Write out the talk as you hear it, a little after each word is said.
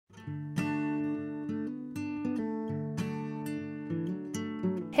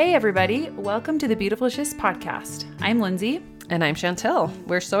Hey everybody, welcome to the Beautiful Shifts podcast. I'm Lindsay. And I'm Chantel.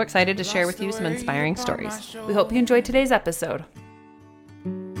 We're so excited to share with you some inspiring stories. We hope you enjoyed today's episode.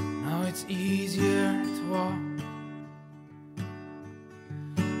 Now it's easier to walk.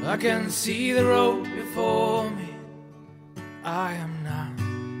 I can see the road before me. I am not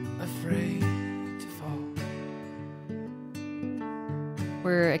afraid to fall.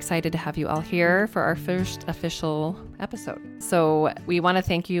 We're excited to have you all here for our first official episode. So we want to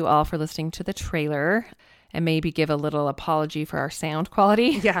thank you all for listening to the trailer and maybe give a little apology for our sound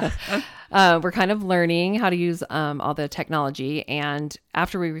quality. Yeah. We're kind of learning how to use all the technology. And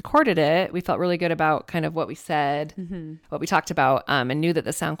after we recorded it, we felt really good about kind of what we said, what we talked about, and knew that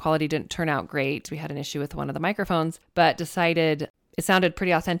the sound quality didn't turn out great. We had an issue with one of the microphones, but decided it sounded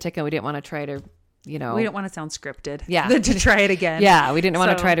pretty authentic and we didn't want to try to, we don't want to sound scripted. Yeah. To try it again. Yeah. We didn't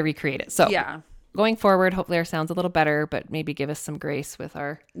want to try to recreate it. So yeah. Going forward, hopefully our sound's a little better, but maybe give us some grace with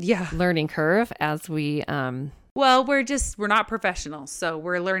our learning curve as we... Well, we're not professionals, so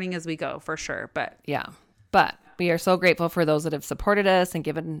we're learning as we go for sure. But we are so grateful for those that have supported us and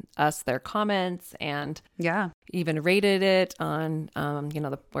given us their comments and even rated it on,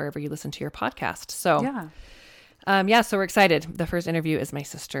 wherever you listen to your podcast. So so we're excited. The first interview is my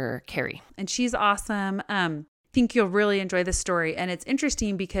sister, Kari. And she's awesome. I think you'll really enjoy this story. And it's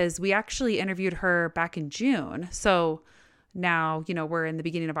interesting because we actually interviewed her back in June. So now, we're in the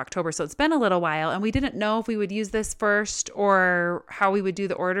beginning of October. So it's been a little while and we didn't know if we would use this first or how we would do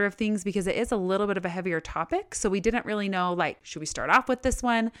the order of things because it is a little bit of a heavier topic. So we didn't really know, should we start off with this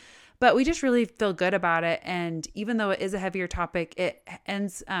one? But we just really feel good about it. And even though it is a heavier topic, it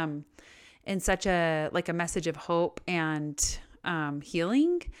ends in such a message of hope and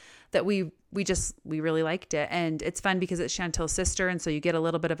healing that we really liked it. And it's fun because it's Chantel's sister. And so you get a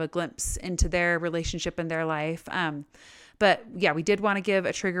little bit of a glimpse into their relationship and their life. But yeah, we did want to give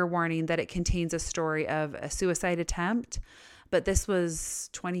a trigger warning that it contains a story of a suicide attempt. But this was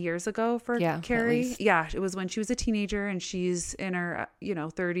 20 years ago for Kari. Yeah, it was when she was a teenager and she's in her,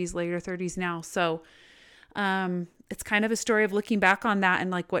 30s, later 30s now. So it's kind of a story of looking back on that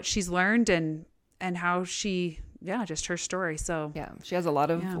and what she's learned and how she... just her story. So she has a lot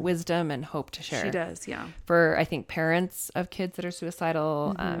of wisdom and hope to share. She does. Yeah. For, I think, parents of kids that are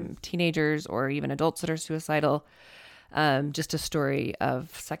suicidal, teenagers, or even adults that are suicidal, just a story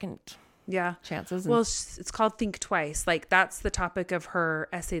of second chances. Well, it's called Think Twice. That's the topic of her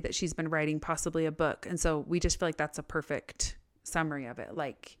essay that she's been writing, possibly a book. And so we just feel like that's a perfect summary of it.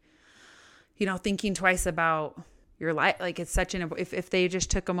 Thinking twice about your life, it's such if they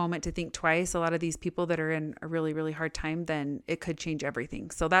just took a moment to think twice, a lot of these people that are in a really, really hard time, then it could change everything.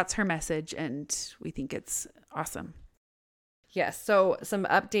 So that's her message. And we think it's awesome. Yes. So some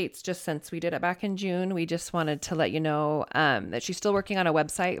updates just since we did it back in June, we just wanted to let you know that she's still working on a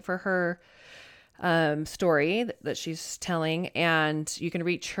website for her story that she's telling, and you can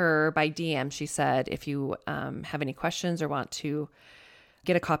reach her by DM. She said, if you have any questions or want to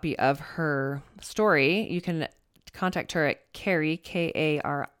get a copy of her story, you can contact her at Kari,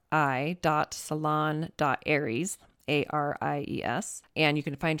 Kari.salon.aries, ARIES. And you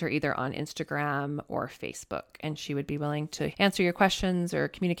can find her either on Instagram or Facebook. And she would be willing to answer your questions or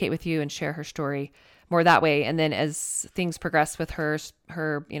communicate with you and share her story more that way. And then as things progress with her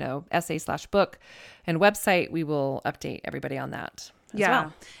essay/book and website, we will update everybody on that as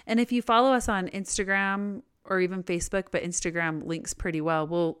well. And if you follow us on Instagram or even Facebook, but Instagram links pretty well,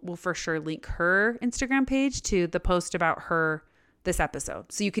 we'll for sure link her Instagram page to the post about her this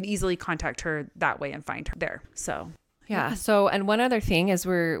episode. So you can easily contact her that way and find her there. So So, and one other thing is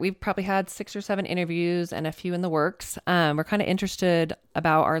we've probably had 6 or 7 interviews and a few in the works. We're kind of interested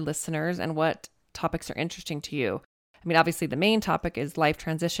about our listeners and what topics are interesting to you. I mean, obviously the main topic is life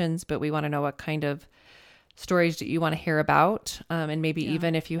transitions, but we want to know what kind of stories that you want to hear about. And maybe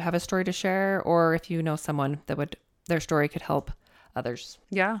even if you have a story to share, or if you know someone that their story could help others.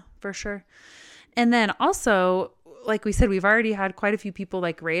 Yeah, for sure. And then also, like we said, we've already had quite a few people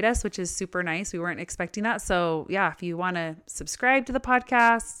rate us, which is super nice. We weren't expecting that. So if you want to subscribe to the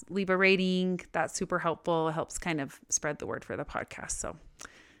podcast, leave a rating, that's super helpful. It helps kind of spread the word for the podcast. So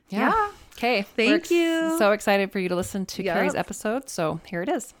Okay. Thank you. So excited for you to listen to Kari's episode. So here it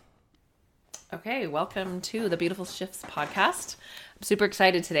is. Okay, welcome to the Beautiful Shifts podcast. I'm super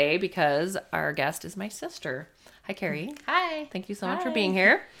excited today because our guest is my sister. Hi, Kari. Hi. Thank you so much for being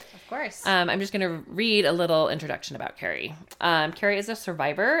here. Of course. I'm just going to read a little introduction about Kari. Kari is a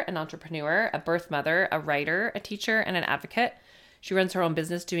survivor, an entrepreneur, a birth mother, a writer, a teacher, and an advocate. She runs her own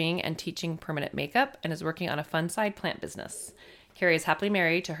business doing and teaching permanent makeup and is working on a fun side plant business. Kari is happily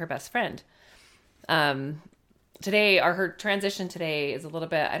married to her best friend. today, her transition today is a little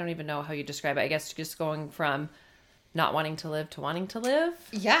bit, I don't even know how you describe it. I guess just going from not wanting to live to wanting to live.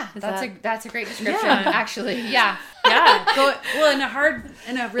 Yeah, that's a great description, actually. Yeah. Well, in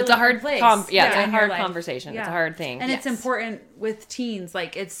a really it's a hard place. It's a hard conversation. Yeah. It's a hard thing. And it's important with teens.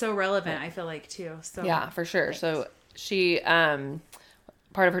 Like, it's so relevant, I feel like, too. So yeah, for sure. Thanks. So she,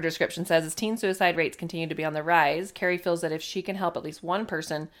 part of her description says, as teen suicide rates continue to be on the rise, Kari feels that if she can help at least one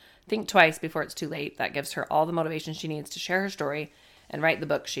person think twice before it's too late, that gives her all the motivation she needs to share her story and write the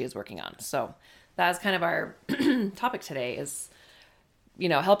book she is working on. So that's kind of our topic today is,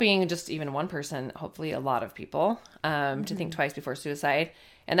 helping just even one person, hopefully a lot of people, to think twice before suicide.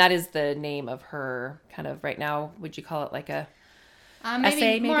 And that is the name of her kind of right now. Would you call it like a essay?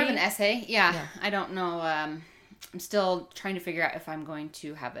 Maybe More of an essay. Yeah. I don't know. I'm still trying to figure out if I'm going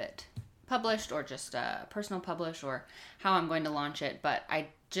to have it published or just personal publish or how I'm going to launch it. But I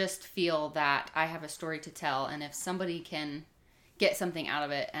just feel that I have a story to tell. And if somebody can get something out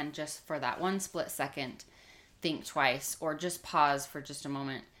of it and just for that one split second think twice or just pause for just a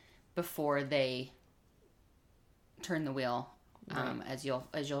moment before they turn the wheel, as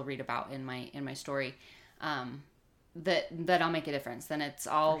you'll read about in my story, that I'll make a difference. Then it's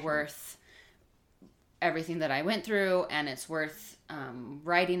all worth everything that I went through, and it's worth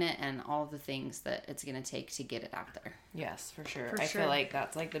writing it and all the things that it's going to take to get it out there. Yes, for sure. I feel like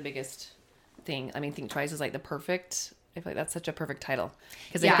that's like the biggest thing. I mean, Think Twice is like I feel like that's such a perfect title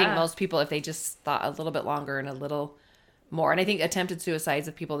because I think most people, if they just thought a little bit longer and a little more, and I think attempted suicides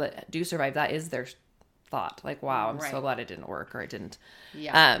of people that do survive, that is their thought. Like, wow, I'm so glad it didn't work or it didn't.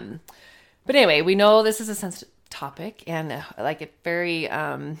 Yeah. But anyway, we know this is a sensitive topic and like it's very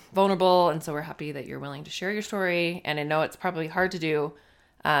vulnerable, and so we're happy that you're willing to share your story. And I know it's probably hard to do,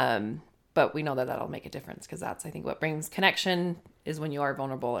 but we know that that'll make a difference because that's, I think, what brings connection is when you are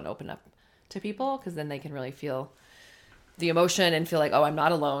vulnerable and open up to people, because then they can really feel the emotion and feel like, oh, I'm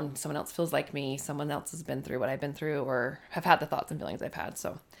not alone. Someone else feels like me. Someone else has been through what I've been through or have had the thoughts and feelings I've had.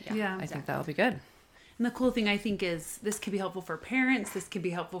 So I think that'll be good. And the cool thing, I think, is this can be helpful for parents. This can be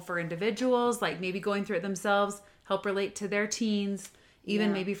helpful for individuals, like maybe going through it themselves, help relate to their teens,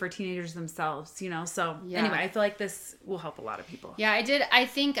 even maybe for teenagers themselves, So anyway, I feel like this will help a lot of people. Yeah, I did. I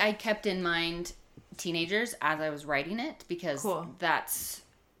think I kept in mind teenagers as I was writing it because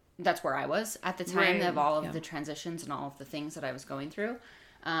that's where I was at the time of all of the transitions and all of the things that I was going through.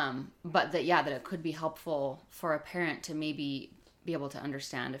 But that it could be helpful for a parent to maybe be able to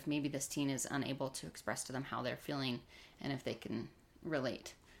understand if maybe this teen is unable to express to them how they're feeling and if they can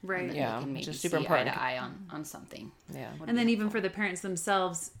relate. Right. And they can maybe super see important. Eye to eye on something. Yeah. And then even for the parents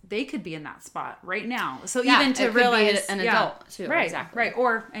themselves, they could be in that spot right now. So even to realize an adult too. Right. Exactly. Right.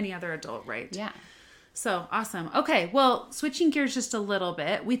 Or any other adult. Right. Yeah. So awesome. Okay. Well, switching gears just a little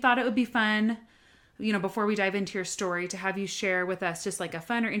bit, we thought it would be fun, before we dive into your story, to have you share with us just like a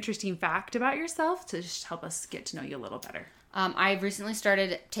fun or interesting fact about yourself to just help us get to know you a little better. I've recently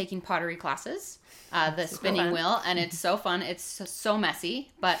started taking pottery classes, the spinning wheel, and it's so fun. It's so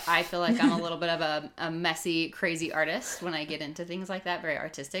messy, but I feel like I'm a little bit of a messy, crazy artist when I get into things like that, very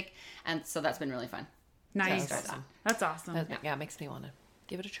artistic. And so that's been really fun. Nice. That's awesome. It makes me want to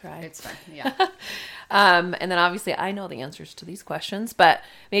give it a try. It's fun. Yeah. And then obviously I know the answers to these questions, but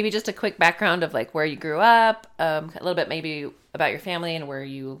maybe just a quick background of like where you grew up, a little bit maybe about your family and where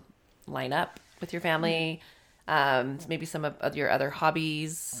you line up with your family. Maybe some of your other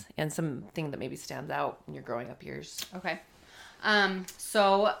hobbies and something that maybe stands out in your growing up years. Okay.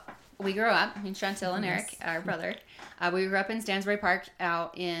 So we grew up, Chantel and Eric, our brother, we grew up in Stansbury Park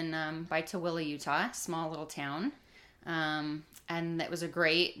out in, by Tooele, Utah, small little town. And it was a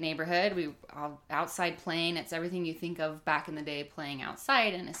great neighborhood. We were all outside playing. It's everything you think of back in the day, playing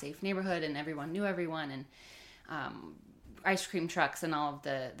outside in a safe neighborhood, and everyone knew everyone, and ice cream trucks and all of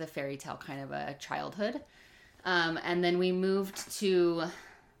the fairy tale kind of a childhood. And then we moved to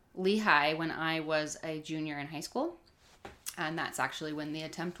Lehigh when I was a junior in high school. And that's actually when the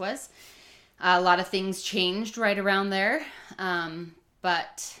attempt was. A lot of things changed right around there.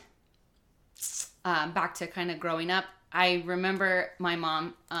 But back to kind of growing up, I remember my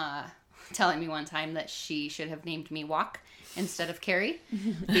mom telling me one time that she should have named me Walk instead of Kari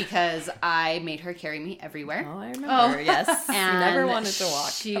because I made her carry me everywhere. Oh, I remember. Yes. And you never wanted to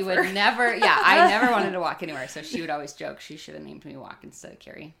walk. She would never, I never wanted to walk anywhere. So she would always joke she should have named me Walk instead of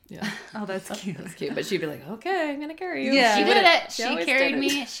Kari. Yeah. Oh, that's cute. That's cute. But she'd be like, okay, I'm going to carry you. Yeah. She did it. She carried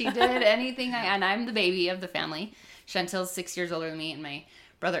me. She did anything. And I'm the baby of the family. Chantel's 6 years older than me. And my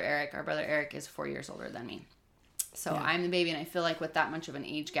brother Eric is 4 years older than me. So I'm the baby. And I feel like with that much of an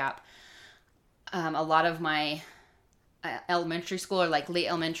age gap, a lot of my elementary school or like late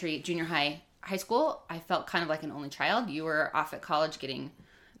elementary, junior high high school, I felt kind of like an only child. You were off at college getting,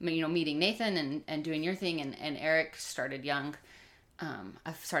 meeting Nathan and doing your thing. And Eric started young.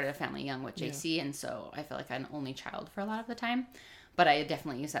 I started a family young with JC. And so I feel like I'm an only child for a lot of the time. But I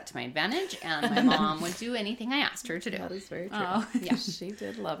definitely used that to my advantage. And my mom would do anything I asked her to do. That is very true. Oh. Yeah, she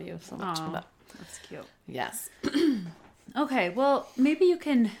did love you so much. Oh, But that's cute. yes. Okay, well, maybe you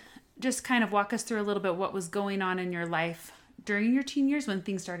can just kind of walk us through a little bit what was going on in your life during your teen years when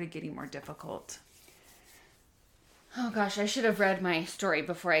things started getting more difficult. Oh gosh, I should have read my story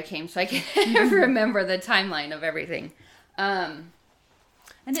before I came so I can remember the timeline of everything. And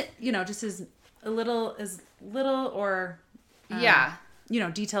it, just as little or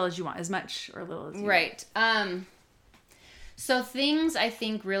detail as you want, as much or little as you right. So things I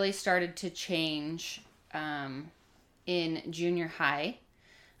think really started to change in junior high.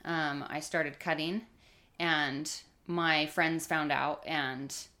 I started cutting, and my friends found out,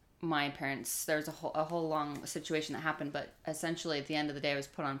 and my parents, there's a whole long situation that happened, but essentially at the end of the day I was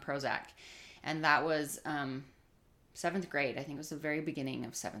put on Prozac, and that was 7th grade. I think it was the very beginning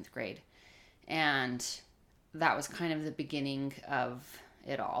of 7th grade, and that was kind of the beginning of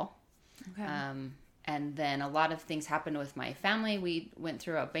it all. Okay. And then a lot of things happened with my family. We went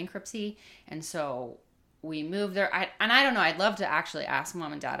through a bankruptcy, and so we moved there. I don't know. I'd love to actually ask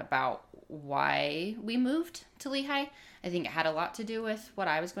Mom and Dad about why we moved to Lehigh. I think it had a lot to do with what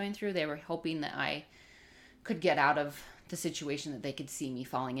I was going through. They were hoping that I could get out of the situation that they could see me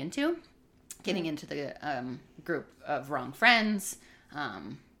falling into, getting into the group of wrong friends,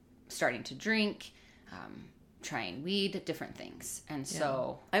 starting to drink, trying weed, different things. And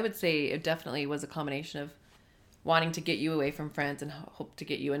so I would say it definitely was a combination of wanting to get you away from friends and hope to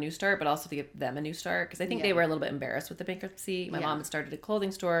get you a new start, but also to get them a new start. Because I think they were a little bit embarrassed with the bankruptcy. My mom had started a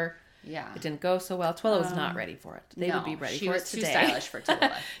clothing store. Yeah. It didn't go so well. Twila was not ready for it. They would be ready for it today. She was too stylish for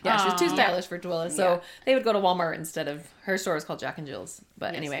Twila. Yeah, she was too stylish for Twila. So they would go to Walmart instead of, her store was called Jack and Jill's.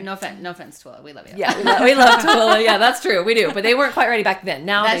 But anyway. No offense, Twila. We love you. Yeah, we love Twila. Yeah, that's true. We do. But they weren't quite ready back then.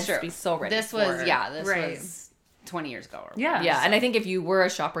 Now That's they'd true. be so ready. This for was, it. this Right. was 20 years ago. Or Yeah. Yeah, and I think if you were a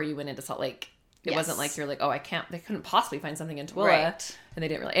shopper, you went into Salt Lake. It Yes. wasn't like you're like, oh, I can't, they couldn't possibly find something in Twila. Right. And they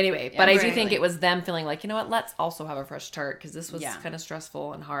didn't really. Anyway, but I do think exactly. it was them feeling like, you know what, let's also have a fresh start because this was Yeah. kind of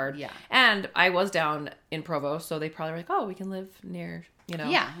stressful and hard. Yeah. And I was down in Provo, so they probably were like, oh, we can live near,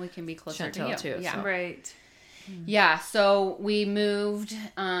 Yeah, we can be closer Chantel to you. too, Yeah. so. Right. Yeah, so we moved,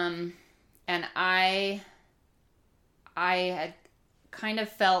 and I had kind of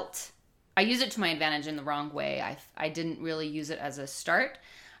felt, I used it to my advantage in the wrong way. I didn't really use it as a start.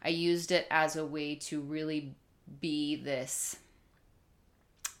 I used it as a way to really be this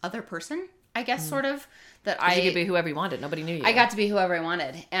other person, I guess, sort of. That you could be whoever you wanted. Nobody knew you. I got to be whoever I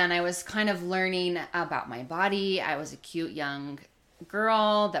wanted. And I was kind of learning about my body. I was a cute young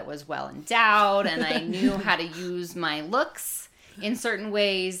girl that was well endowed, and I knew how to use my looks in certain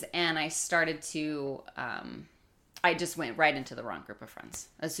ways. And I started to, I just went right into the wrong group of friends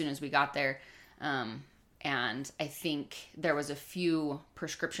as soon as we got there. And I think there was a few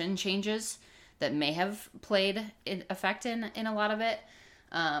prescription changes that may have played effect in a lot of it.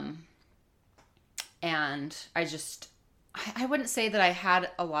 And I wouldn't say that I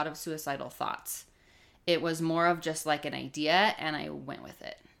had a lot of suicidal thoughts. It was more of just like an idea, and I went with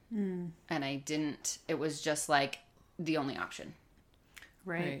it. And it was just like the only option.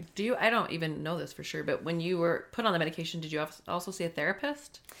 Right. I don't even know this for sure, but when you were put on the medication, did you also see a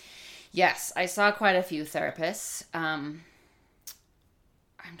therapist? Yes, I saw quite a few therapists. I'm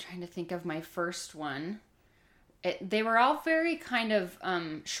trying to think of my first one. They were all very kind of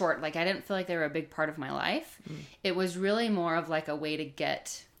short. Like, I didn't feel like they were a big part of my life. It was really more of like a way to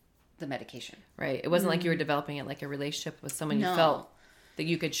get the medication. Right. It wasn't like you were developing it like a relationship with someone you felt that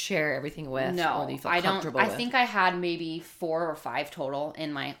you could share everything with. Or that you felt comfortable with. I think I had maybe 4 or 5 total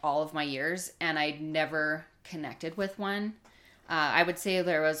in all of my years, and I'd never connected with one. I would say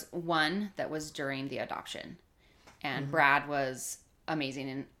there was one that was during the adoption, and Brad was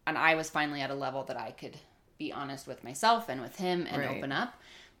amazing, and I was finally at a level that I could be honest with myself and with him and open up.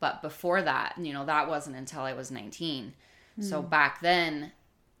 But before that, that wasn't until I was 19. So back then,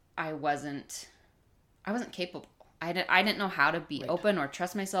 I wasn't capable. I didn't know how to be open or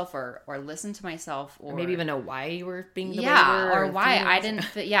trust myself or listen to myself or maybe even know why you were being the way you were. Or why I didn't.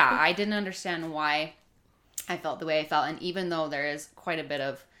 I didn't understand why I felt the way I felt. And even though there is quite a bit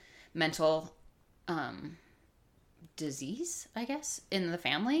of mental disease, I guess, in the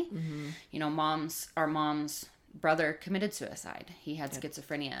family, our mom's brother committed suicide. He had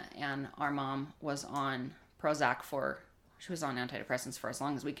schizophrenia, and our mom was on Prozac she was on antidepressants for as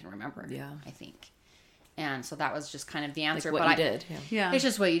long as we can remember. Yeah, I think. And so that was just kind of the answer. Like what you did. Yeah. It's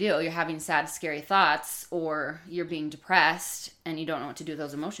just what you do. You're having sad, scary thoughts, or you're being depressed and you don't know what to do with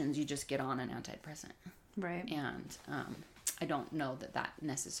those emotions. You just get on an antidepressant. Right. And I don't know that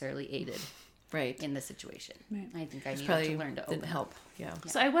necessarily aided in the situation. Right. I think I needed to learn to open didn't help. Yeah.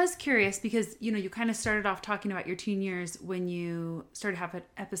 So I was curious because, you kind of started off talking about your teen years when you started having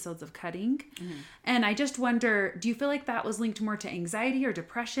episodes of cutting. Mm-hmm. And I just wonder, do you feel like that was linked more to anxiety or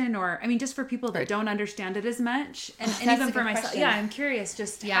depression? Or, I mean, just for people that don't understand it as much. And even for myself. Yeah, I'm curious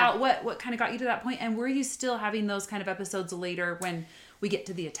just how, what kind of got you to that point? And were you still having those kind of episodes later when we get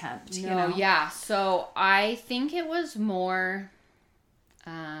to the attempt? No, yeah. So I think it was more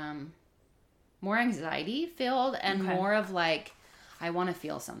anxiety filled and more of like, I want to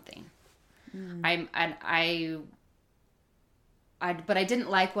feel something. But I didn't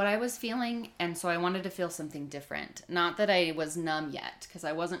like what I was feeling. And so I wanted to feel something different. Not that I was numb yet, because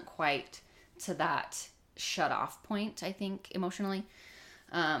I wasn't quite to that shut off point, I think, emotionally.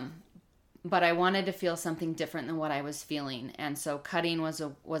 But I wanted to feel something different than what I was feeling. And so cutting was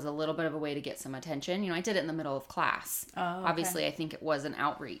a little bit of a way to get some attention. I did it in the middle of class. Oh, okay. Obviously, I think it was an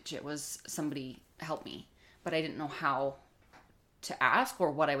outreach. It was somebody help me. But I didn't know how to ask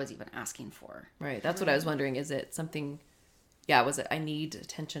or what I was even asking for. Right. That's what I was wondering. Is it something, was it I need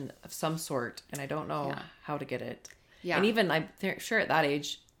attention of some sort and I don't know how to get it. Yeah. And even I'm sure at that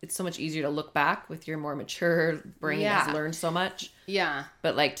age, it's so much easier to look back with your more mature brain has learned so much. Yeah.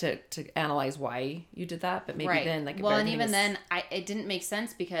 But like to analyze why you did that, but maybe then like and even then it didn't make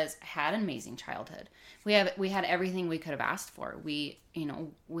sense because I had an amazing childhood. We had everything we could have asked for. We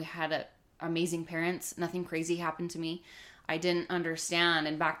had amazing parents. Nothing crazy happened to me. I didn't understand,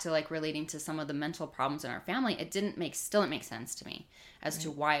 and back to like relating to some of the mental problems in our family, it still didn't make sense to me as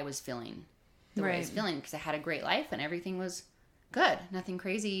to why I was feeling the way I was feeling, because I had a great life and everything was good. Nothing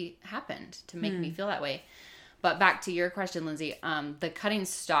crazy happened to make me feel that way. But back to your question, Lindsay, the cutting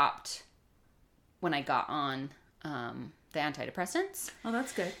stopped when I got on the antidepressants. Oh,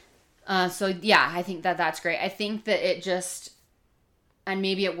 that's good. So yeah, I think that's great. I think that it just, and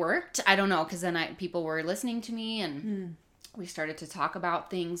maybe it worked. I don't know, because then people were listening to me and we started to talk about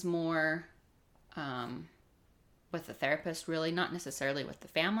things more with the therapist, really, not necessarily with the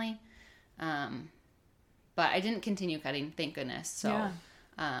family. But I didn't continue cutting, thank goodness. So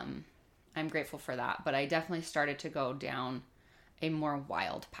I'm grateful for that. But I definitely started to go down a more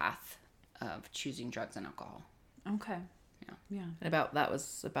wild path of choosing drugs and alcohol. Okay. Yeah. And that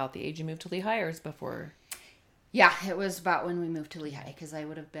was about the age you moved to Lehigh, or was before? Yeah, it was about when we moved to Lehigh, because I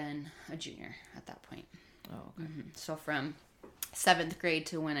would have been a junior at that point. Oh, okay. Mm-hmm. So from 7th grade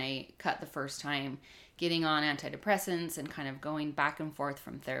to when I cut the first time, getting on antidepressants and kind of going back and forth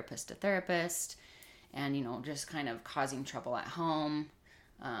from therapist to therapist, and, just kind of causing trouble at home.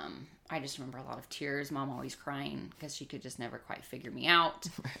 I just remember a lot of tears, Mom always crying because she could just never quite figure me out.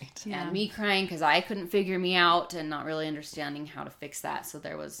 Right. Yeah. And me crying because I couldn't figure me out and not really understanding how to fix that. So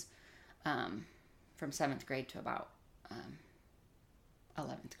there was, from 7th grade to about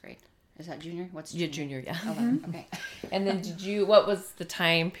 11th grade. Is that junior? What's junior? Yeah, junior, yeah. 11, okay. And then what was the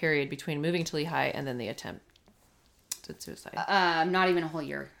time period between moving to Lehigh and then the attempt at suicide? Not even a whole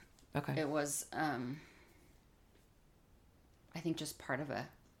year. Okay. It was, I think just part of a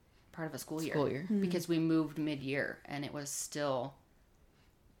school year. Mm-hmm. Because we moved mid-year and it was still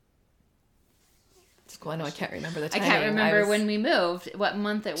school. I know I can't remember the timing. I can't remember when we moved, what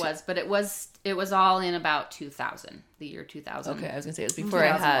month it was, but it was all in about 2000, the year 2000. Okay, I was gonna say it was before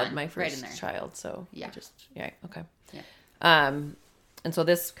I had my first child, so okay. Yeah. And so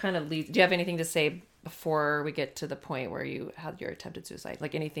this kind of leads. Do you have anything to say before we get to the point where you had your attempted suicide?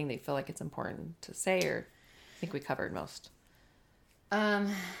 Like anything that you feel like it's important to say, or I think we covered most. Yeah,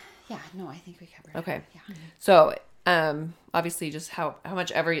 no, I think we covered. Okay. It. Yeah. So, obviously, just how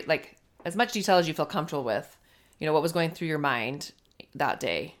much as much detail as you feel comfortable with, what was going through your mind that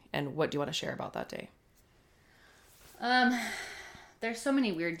day, and what do you want to share about that day? There's so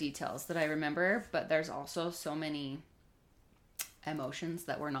many weird details that I remember, but there's also so many emotions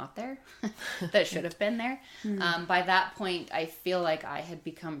that were not there that should have been there. By that point, I feel like I had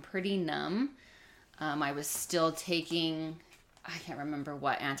become pretty numb. I was still taking, I can't remember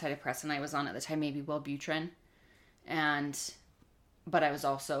what antidepressant I was on at the time, maybe Wellbutrin. But I was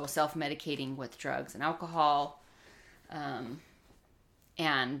also self-medicating with drugs and alcohol.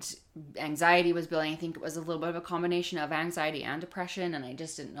 And anxiety was building. I think it was a little bit of a combination of anxiety and depression. And I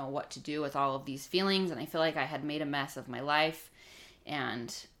just didn't know what to do with all of these feelings. And I feel like I had made a mess of my life.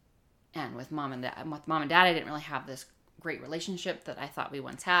 And with mom and dad, I didn't really have this great relationship that I thought we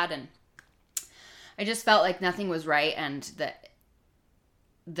once had. And I just felt like nothing was right, and that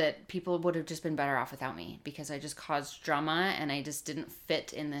that people would have just been better off without me, because I just caused drama and I just didn't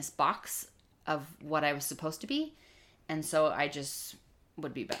fit in this box of what I was supposed to be. And so I just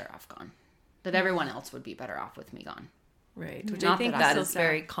would be better off gone. That everyone else would be better off with me gone. Right. Which Not I think that that I- is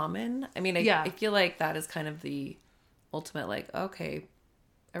very common. I mean, I feel like that is kind of the ultimate, like, okay,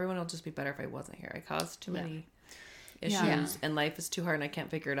 everyone will just be better if I wasn't here. I caused too many issues and life is too hard and I can't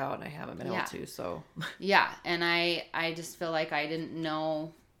figure it out and I haven't been able to, so. Yeah. And I just feel like I didn't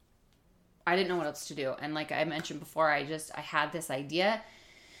know what else to do. And like I mentioned before, I had this idea.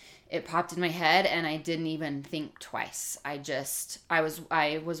 It popped in my head and I didn't even think twice. I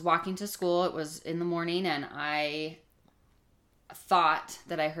was walking to school. It was in the morning and I thought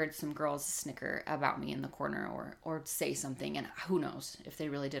that I heard some girls snicker about me in the corner or say something, and who knows if they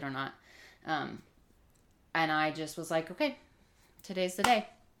really did or not. And I just was like, okay, today's the day.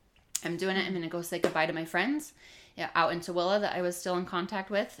 I'm doing it. I'm going to go say goodbye to my friends out in Tooele that I was still in contact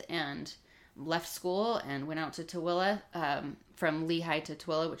with, and left school and went out to Tooele, from Lehigh to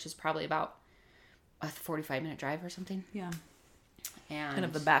Tooele, which is probably about a 45-minute drive or something. Yeah. And Kind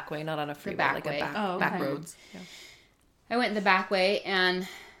of the back way, not on a freeway, back like way. back roads. Yeah. I went the back way and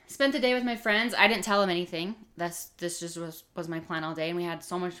spent the day with my friends. I didn't tell them anything. This just was my plan all day, and we had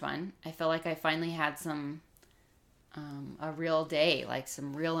so much fun. I felt like I finally had some a real day, like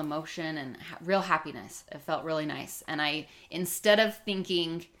some real emotion and real happiness. It felt really nice. And I, instead of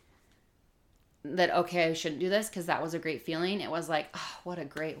thinking that, okay, I shouldn't do this because that was a great feeling, it was like, oh, what a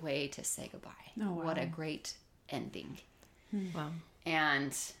great way to say goodbye. Oh, wow. What a great ending. Wow.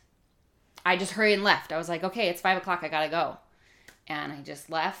 And I just hurried and left. I was like, okay, it's 5:00. I gotta go. And I just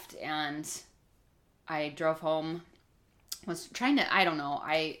left and I drove home. Was trying to, I don't know.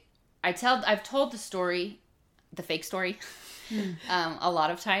 I've told the story, the fake story, a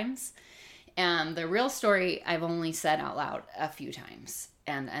lot of times. And the real story I've only said out loud a few times.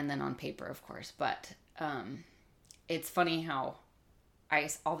 And then on paper, of course. But it's funny how I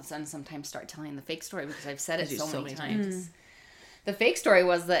all of a sudden sometimes start telling the fake story because I've said it so many times. The fake story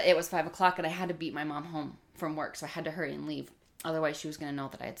was that it was 5:00 and I had to beat my mom home from work. So I had to hurry and leave. Otherwise, she was going to know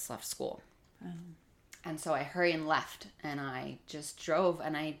that I had left school. And so I hurried and left. And I just drove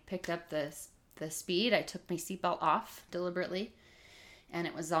and I picked up the speed. I took my seatbelt off deliberately. And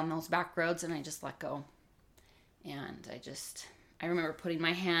it was on those back roads and I just let go. And I remember putting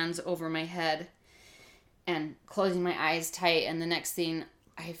my hands over my head and closing my eyes tight. And the next thing,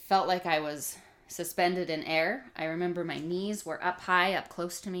 I felt like I was suspended in air. I remember my knees were up high, up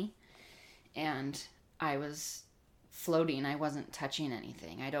close to me. And I was floating. I wasn't touching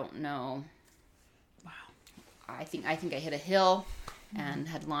anything. I don't know. Wow. I think I hit a hill and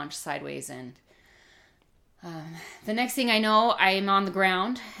had launched sideways. And the next thing I know, I'm on the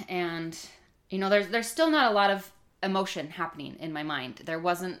ground. And, there's still not a lot of emotion happening in my mind. There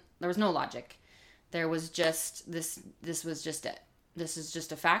was no logic. There was just this was just it. This is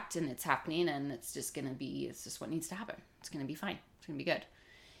just a fact and it's happening and it's just what needs to happen. It's going to be fine. It's going to be good.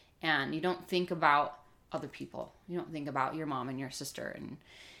 And you don't think about other people. You don't think about your mom and your sister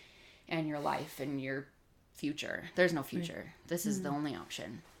and your life and your future. There's no future. Right. This is the only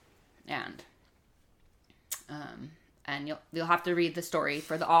option. And you'll have to read the story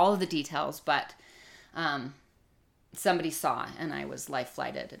for all of the details, but somebody saw and I was life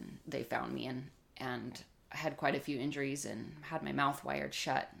flighted and they found me and I had quite a few injuries and had my mouth wired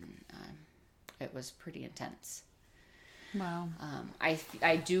shut. And, it was pretty intense. Wow.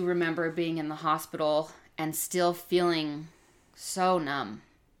 I do remember being in the hospital and still feeling so numb,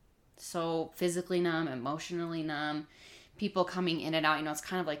 so physically numb, emotionally numb, people coming in and out. It's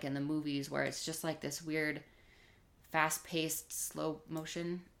kind of like in the movies where it's just like this weird fast-paced slow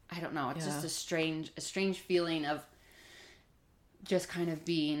motion. I don't know. It's just a strange feeling of just kind of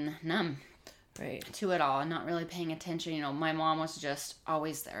being numb to it all and not really paying attention. My mom was just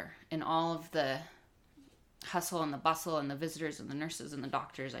always there in all of the hustle and the bustle and the visitors and the nurses and the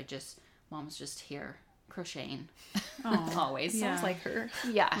doctors. Mom was just here crocheting. Always. Yeah. Sounds like her.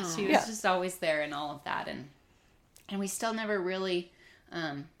 Yeah. She was just always there in all of that. And we still never really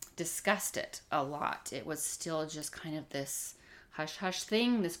discussed it a lot. It was still just kind of this hush-hush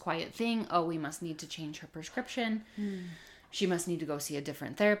thing, this quiet thing. Oh, we must need to change her prescription. She must need to go see a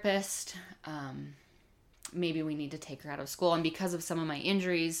different therapist. Maybe we need to take her out of school. And because of some of my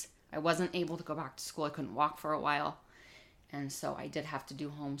injuries, I wasn't able to go back to school. I couldn't walk for a while. And so I did have to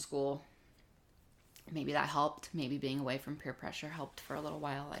do homeschool. Maybe that helped. Maybe being away from peer pressure helped for a little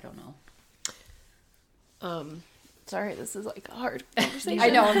while. I don't know. Sorry, this is like a hard conversation. I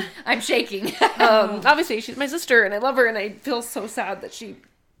know. I'm shaking. Obviously, she's my sister and I love her and I feel so sad that she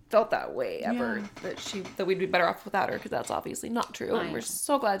felt that way ever, that we'd be better off without her, because that's obviously not true. And we're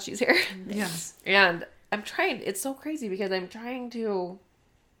so glad she's here. Yes. And I'm trying, it's so crazy because I'm trying to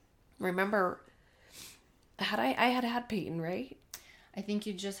remember, I had Peyton, right? I think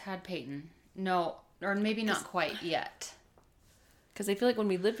you just had Peyton. No, or maybe not quite yet. Because I feel like when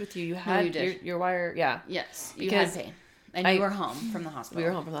we lived with you, you had your wire, Yes, you had Peyton. And you were home from the hospital. We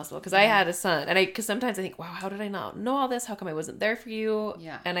were home from the hospital because I had a son, and because sometimes I think, wow, how did I not know all this? How come I wasn't there for you?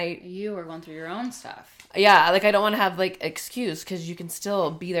 Yeah, and you were going through your own stuff. Yeah, like I don't want to have like excuse, because you can still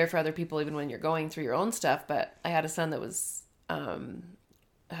be there for other people even when you're going through your own stuff. But I had a son that was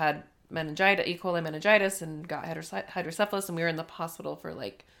had meningitis, E. coli meningitis, and got hydrocephalus, and we were in the hospital for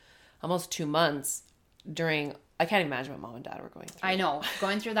like almost 2 months during. I can't imagine what mom and dad were going through. I know,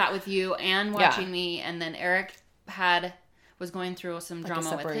 going through that with you and watching me, and then Eric was going through some like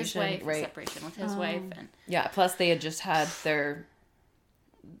drama with his wife, right? Separation with his wife, and plus they had just had their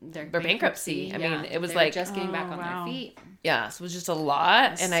bankruptcy. I mean, it was they like were just getting back on their feet. Yeah, so it was just a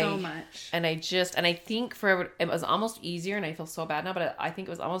lot, and so much. And I think it was almost easier, and I feel so bad now, but I think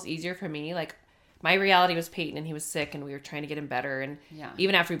it was almost easier for me. Like my reality was Peyton, and he was sick, and we were trying to get him better, and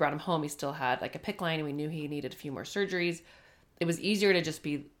even after we brought him home, he still had like a PICC line, and we knew he needed a few more surgeries. It was easier to just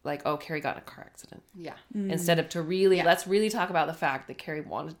be like, oh, Kari got in a car accident. Yeah. Instead of to really, let's really talk about the fact that Kari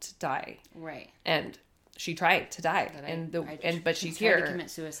wanted to die. Right. And she tried to die. But she's here. To commit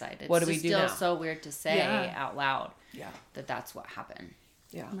suicide. It's what do we do now? It's still so weird to say out loud that that's what happened.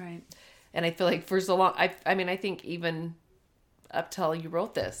 Yeah. Right. And I feel like for so long, I mean, I think even up till you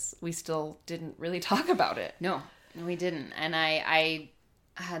wrote this, we still didn't really talk about it. No, we didn't. And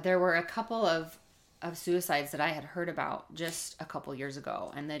there were a couple of suicides that I had heard about just a couple years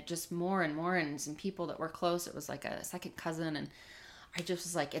ago, and that just more and more, and some people that were close. It was like a second cousin, and I just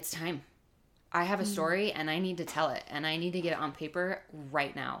was like, it's time. I have a story, and I need to tell it, and I need to get it on paper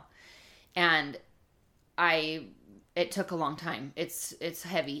right now. And it took a long time. It's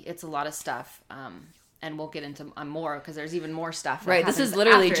heavy. It's a lot of stuff. And we'll get into more, because there's even more stuff. Right. This is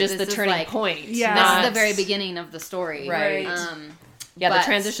literally just the turning point. Yeah. This is the very beginning of the story. Right. The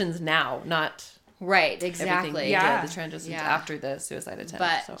transition's now, not. Right, exactly. Yeah, the transition's after the suicide attempt.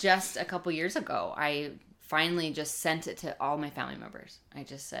 But just a couple years ago, I finally just sent it to all my family members. I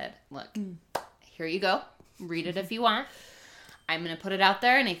just said, look, here you go. Read it if you want. I'm going to put it out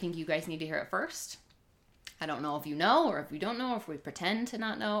there, and I think you guys need to hear it first. I don't know if you know, or if you don't know, or if we pretend to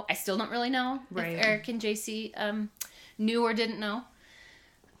not know. I still don't really know if Eric and JC knew or didn't know.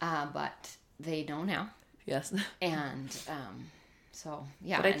 But they know now. Yes. And so,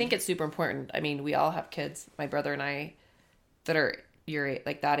 yeah. But I think it's super important. I mean, we all have kids, my brother and I, that are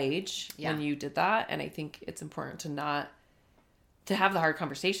like that age when you did that. And I think it's important to have the hard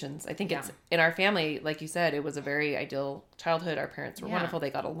conversations. I think it's in our family, like you said, it was a very ideal childhood. Our parents were wonderful. They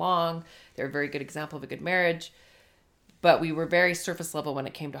got along. They're a very good example of a good marriage. But we were very surface level when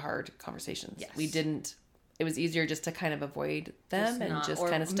it came to hard conversations. Yes. We didn't. It was easier just to kind of avoid them and just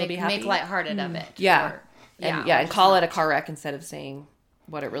kind of still be happy. Make lighthearted of it. Yeah. And call it a car wreck instead of saying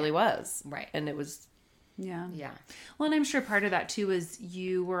what it really was. Right. And it was. Yeah. Yeah. Well, and I'm sure part of that too is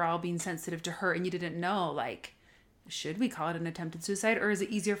you were all being sensitive to her, and you didn't know, like, should we call it an attempted suicide, or is it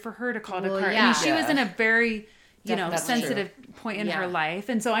easier for her to call it a car? Yeah. I mean, she was in a very, sensitive point in her Yeah. life.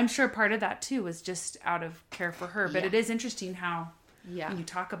 And so I'm sure part of that too was just out of care for her. But it is interesting how when you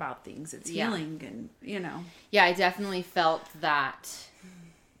talk about things, it's healing and, Yeah, I definitely felt that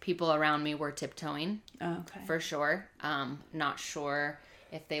people around me were tiptoeing. Okay. For sure. Not sure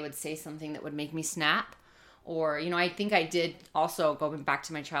if they would say something that would make me snap. Or, I think I did also, going back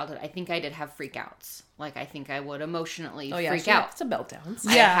to my childhood, I think I did have freakouts. Like, I think I would emotionally freak out. Some meltdowns.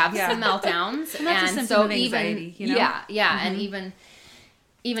 I have some meltdowns. And that's a symptom of anxiety, Yeah. And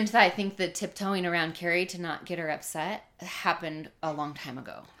even to that, I think the tiptoeing around Kari to not get her upset happened a long time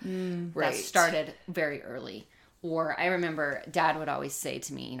ago. Right. That started very early. Or I remember Dad would always say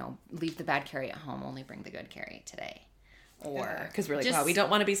to me, leave the bad Kari at home, only bring the good Kari today. Or because we're like, wow, we don't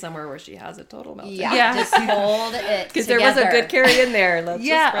want to be somewhere where she has a total meltdown. Yeah, just hold it because there was a good Kari in there. Let's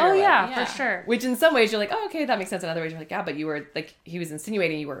just oh yeah, Yeah. for sure. Which in some ways you're like, oh, okay, that makes sense. In other ways you're like, yeah, but you were like, he was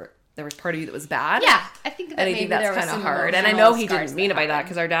insinuating there was part of you that was bad. Yeah, I think that's kind of hard. And I know he didn't mean it by that,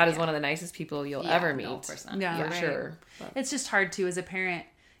 because our dad is one of the nicest people you'll ever meet. 100%. Yeah, for sure. But it's just hard too as a parent.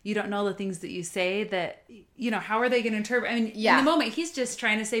 You don't know the things that you say that, how are they going to interpret? I mean, in the moment, he's just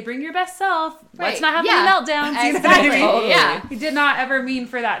trying to say, bring your best self. Right. Let's not have any meltdowns. Exactly. Totally. Yeah. He did not ever mean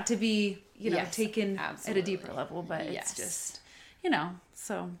for that to be, taken absolutely. at a deeper level, but it's just,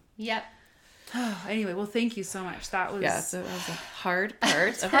 so. Yep. Anyway, well, thank you so much. That was So it was a hard part.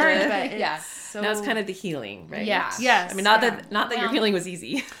 it's hard, but it's Yeah. so Now it's kind of the healing, right? Yeah. yes. I mean, not that your healing was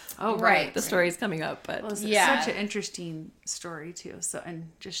easy. Oh, Right. The story is coming up, but Well, it's Yeah. such an interesting story too. So, and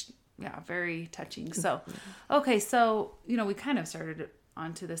just, very touching. So, okay. So, we kind of started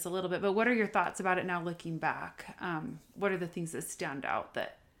onto this a little bit, but what are your thoughts about it now looking back? What are the things that stand out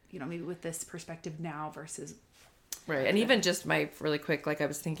that, maybe with this perspective now versus. right. And even just really quick, I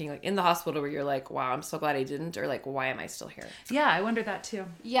was thinking in the hospital where you're like, wow, I'm so glad I didn't, or why am I still here? Yeah. I wonder that too.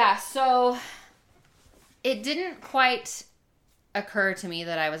 Yeah, so it didn't quite occur to me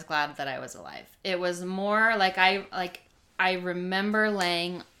that I was glad that I was alive. It was more I remember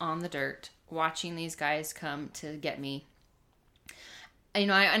laying on the dirt watching these guys come to get me.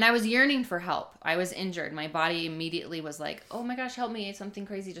 And I was yearning for help. I was injured. My body immediately was like, "Oh my gosh, help me. Something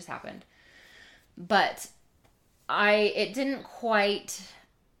crazy just happened." But it didn't quite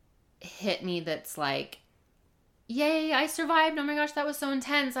hit me that's like, "Yay, I survived. Oh my gosh, that was so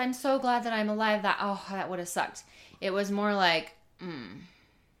intense. I'm so glad that I'm alive. That would have sucked." It was more like,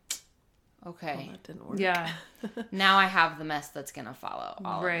 okay. That didn't work. Yeah. Now I have the mess that's going to follow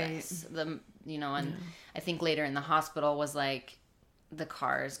all Right. of this. I think later in the hospital was like, the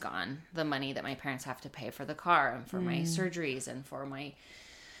car is gone. The money that my parents have to pay for the car and for my surgeries and for my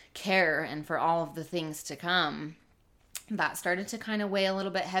care and for all of the things to come, that started to kind of weigh a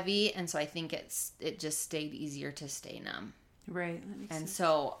little bit heavy. And so I think it just stayed easier to stay numb. Right. That makes And sense.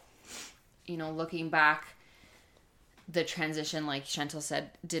 so, looking back, the transition, like Chantal said,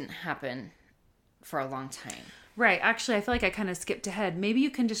 didn't happen for a long time. Right. Actually, I feel like I kind of skipped ahead. Maybe you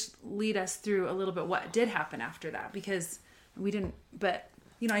can just lead us through a little bit what did happen after that, because we didn't, but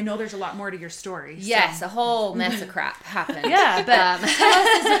I know there's a lot more to your story. So. Yes, a whole mess of crap happened. Yeah, but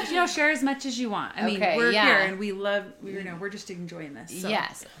tell us, share as much as you want. I mean, Okay, we're yeah. here and we love, we're just enjoying this. So.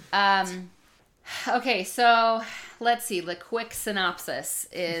 Yes. Okay, so let's see. The quick synopsis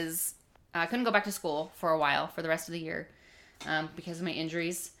is I couldn't go back to school for a while, for the rest of the year, because of my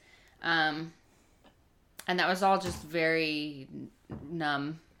injuries. And that was all just very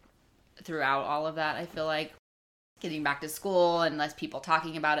numb throughout all of that. I feel like getting back to school and less people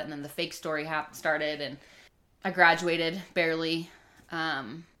talking about it. And then the fake story started and I graduated barely.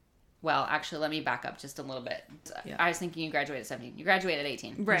 Well, actually, let me back up just a little bit. Yeah. I was thinking you graduated at 17. You graduated at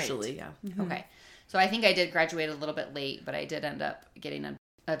 18. Right. Usually, yeah. Okay. So I think I did graduate a little bit late, but I did end up getting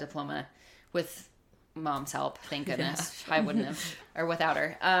a diploma with Mom's help. Thank goodness. I wouldn't have, or without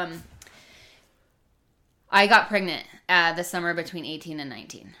her. I got pregnant the summer between 18 and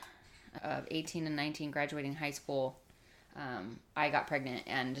 19. 18 and 19, graduating high school, I got pregnant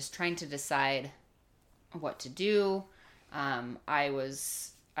and just trying to decide what to do.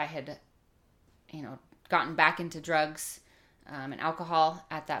 I had, gotten back into drugs and alcohol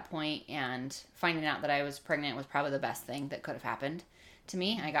at that point, and finding out that I was pregnant was probably the best thing that could have happened to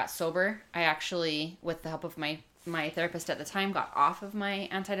me. I got sober. I actually, with the help of my therapist at the time, got off of my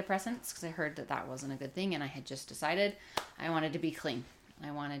antidepressants because I heard that wasn't a good thing, and I had just decided I wanted to be clean.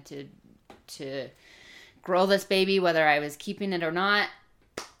 I wanted to grow this baby, whether I was keeping it or not.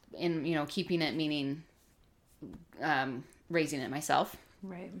 In keeping it meaning raising it myself,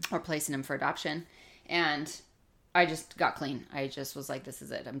 Right. or placing him for adoption. And I just got clean. I just was like, this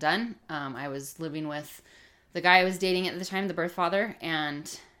is it. I'm done. I was living with the guy I was dating at the time, the birth father,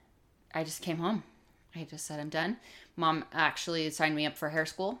 and I just came home. I just said, I'm done. Mom actually signed me up for hair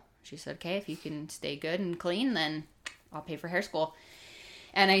school. She said, okay, if you can stay good and clean, then I'll pay for hair school.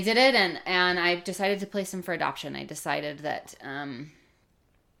 And I did it, and I decided to place him for adoption. I decided that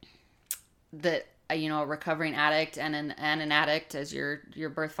a recovering addict and an addict as your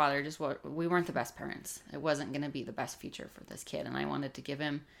birth father, we weren't the best parents. It wasn't going to be the best future for this kid, and I wanted to give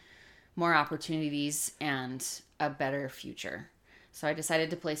him more opportunities and a better future. So I decided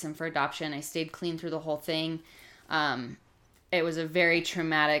to place him for adoption. I stayed clean through the whole thing. It was a very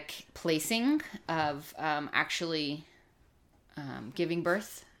traumatic placing of actually giving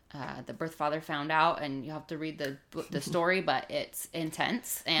birth. The birth father found out, and you have to read the story, but it's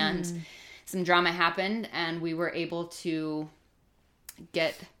intense, and some drama happened, and we were able to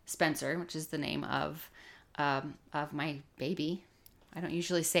get Spencer, which is the name of my baby. I don't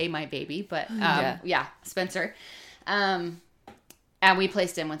usually say my baby, but Spencer. And we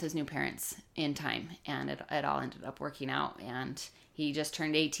placed him with his new parents in time, and it all ended up working out, and he just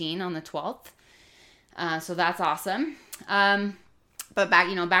turned 18 on the 12th. So that's awesome. But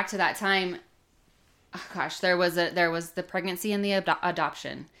back to that time, oh gosh, there was the pregnancy and the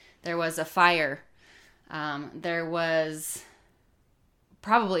adoption. There was a fire. There was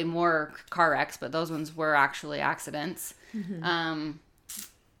probably more car wrecks, but those ones were actually accidents. Mm-hmm.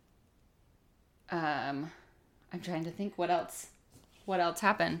 I'm trying to think what else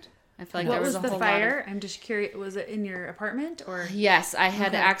happened. I feel like What there was was a the whole fire? lot of... I'm just curious. Was it in your apartment or? Yes, I had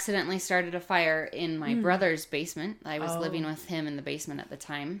Okay. accidentally started a fire in my brother's basement. I was Oh. living with him in the basement at the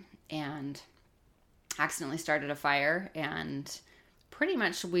time, and accidentally started a fire, and pretty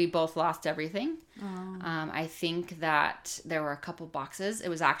much we both lost everything. I think that there were a couple boxes. It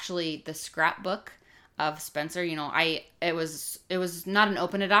was actually the scrapbook of Spencer. You know, it was not an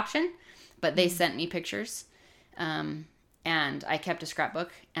open adoption, but they sent me pictures. And I kept a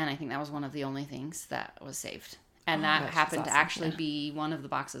scrapbook, and I think that was one of the only things that was saved. And that that's happened to awesome, actually be one of the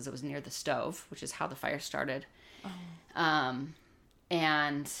boxes that was near the stove, which is how the fire started. And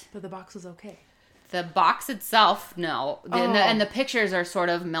But the box was okay. the box itself, no. And the pictures are sort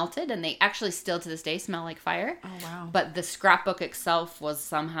of melted, and they actually still to this day smell like fire. Oh wow. But the scrapbook itself was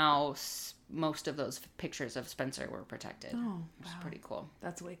somehow, most of those pictures of Spencer were protected. Oh, Which is wow. pretty cool.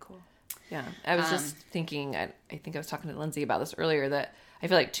 That's way cool. Yeah, I was just thinking, I think I was talking to Lindsay about this earlier, that I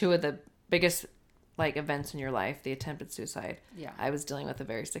feel like two of the biggest like events in your life, the attempted suicide. Yeah. I was dealing with a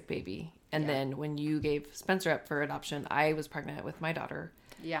very sick baby. And Yeah. then when you gave Spencer up for adoption, I was pregnant with my daughter,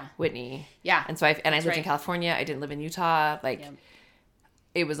 Yeah. Whitney. Yeah. And so I lived in right. California. I didn't live in Utah. Like Yep.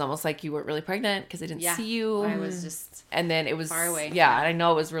 it was almost like you weren't really pregnant because I didn't Yeah. see you. I was just... And then it was far away. Yeah, and I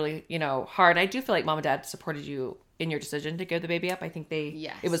know it was really, hard. I do feel like mom and dad supported you in your decision to give the baby up. I think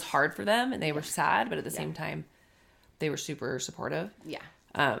Yes. it was hard for them and they were sad, but at the same time, they were super supportive. Yeah.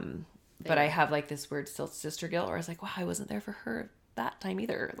 But I have like this weird still sister guilt where I was like, wow, I wasn't there for her that time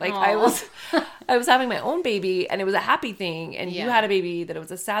either. Like Aw. I was having my own baby and it was a happy thing. And you Yeah. had a baby that it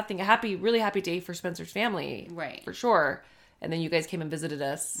was a sad thing, really happy day for Spencer's family. Right. For sure. And then you guys came and visited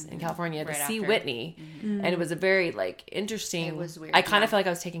us in California Right to see after. Whitney. And it was a very like interesting. It was weird, I kind yeah. of felt like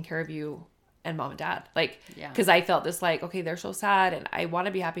I was taking care of you and mom and dad. Like, Yeah. because I felt this like, okay, they're so sad and I want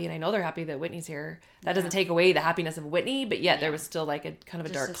to be happy and I know they're happy that Whitney's here. That doesn't take away the happiness of Whitney, but yet there was still like a kind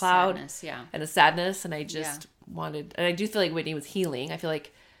of a Just dark a cloud sadness, yeah. and a sadness. And I just wanted, and I do feel like Whitney was healing. I feel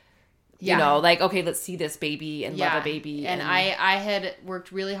like, Yeah. like, okay, let's see this baby and love a baby. And I had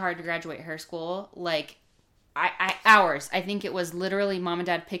worked really hard to graduate hair school. Like, hours. I think it was literally mom and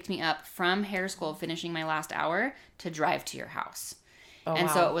dad picked me up from hair school, finishing my last hour to drive to your house. And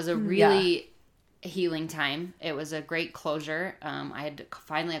so wow. it was a really healing time. It was a great closure. I had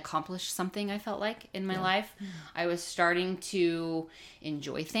finally accomplished something, I felt like, in my life. I was starting to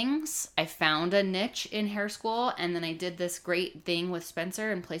enjoy things. I found a niche in hair school, and then I did this great thing with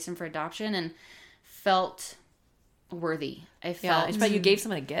Spencer and placed him for adoption and felt worthy. I felt it's about you gave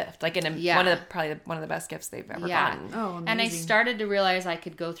someone a gift, like probably one of the best gifts they've ever gotten. Oh, amazing. and I started to realize I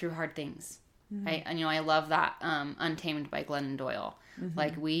could go through hard things. I love that Untamed by Glennon Doyle.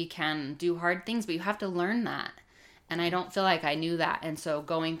 Like, we can do hard things, but you have to learn that. And I don't feel like I knew that. And so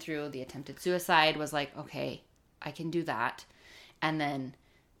going through the attempted suicide was like, okay, I can do that. And then,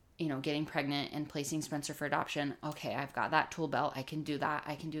 getting pregnant and placing Spencer for adoption. Okay, I've got that tool belt. I can do that.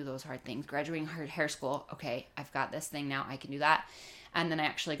 I can do those hard things. Graduating hair school. Okay, I've got this thing now. I can do that. And then I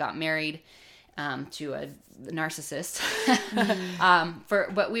actually got married to a narcissist.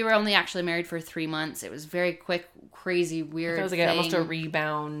 But we were only actually married for 3 months. It was very quick, crazy, weird. It was like almost a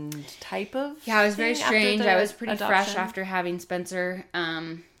rebound type of. Yeah, it was very thing after strange. the I was pretty fresh adoption. after having Spencer.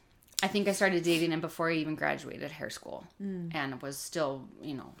 I think I started dating him before I even graduated hair school, and was still,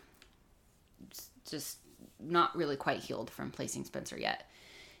 just not really quite healed from placing Spencer yet.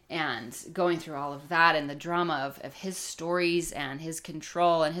 And going through all of that and the drama of his stories and his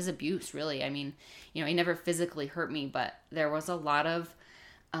control and his abuse, really. I mean, he never physically hurt me, but there was a lot of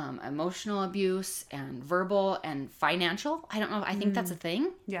emotional abuse and verbal and financial. I don't know. I think that's a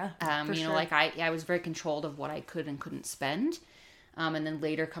thing. Yeah, for Sure. Like I was very controlled of what I could and couldn't spend. And then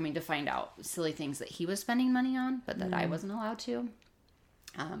later coming to find out silly things that he was spending money on, but that I wasn't allowed to.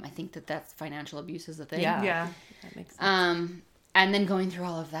 I think that's financial abuse is a thing. Yeah. That makes sense. And then going through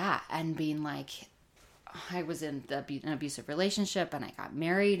all of that and being like, I was in an abusive relationship and I got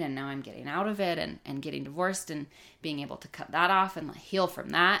married and now I'm getting out of it and getting divorced and being able to cut that off and heal from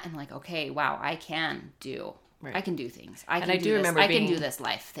that and like, okay, wow, I can do things. I do this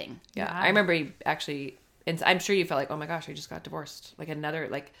life thing. Yeah, I remember actually, and I'm sure you felt like, oh my gosh, I just got divorced. Like another,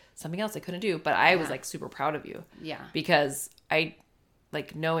 like something else I couldn't do. But I was like super proud of you. Yeah. Because I,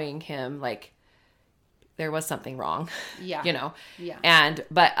 like knowing him, like there was something wrong. Yeah. Yeah.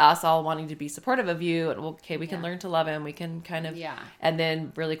 But us all wanting to be supportive of you and okay, we can learn to love him. We can kind of, and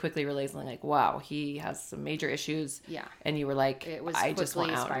then really quickly realizing like, wow, he has some major issues. Yeah. And you were like, It was I just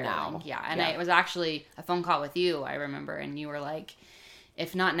want out spiraling. now. Yeah. And it was actually a phone call with you, I remember. And you were like,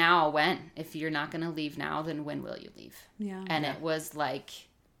 if not now, when? If you're not going to leave now, then when will you leave? Yeah. And it was like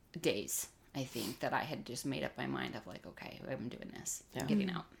days. I think, that I had just made up my mind of like, okay, I'm doing this. Yeah. I'm getting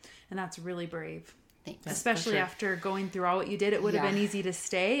out. And that's really brave. Thanks. Especially sure. after going through all what you did, it would have Yeah. been easy to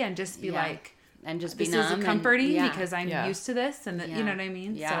stay and just be Yeah. like, And just be this numb. is comforting and, because I'm Yeah. used to this. And you know what I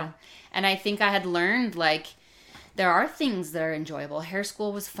mean? Yeah. So, And I think I had learned, like, there are things that are enjoyable. Hair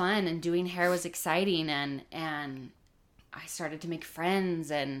school was fun and doing hair was exciting. And I started to make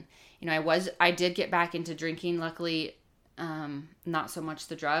friends. And, you know, I did get back into drinking. Luckily, not so much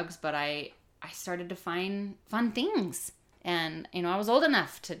the drugs, but I started to find fun things. And, you know, I was old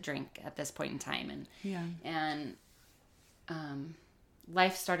enough to drink at this point in time. And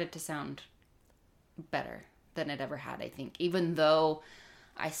life started to sound better than it ever had, I think. Even though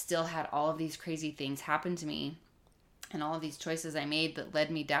I still had all of these crazy things happen to me and all of these choices I made that led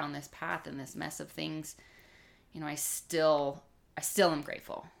me down this path and this mess of things, you know, I still am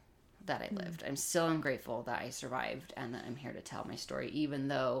grateful that I lived. I'm still am grateful that I survived and that I'm here to tell my story, even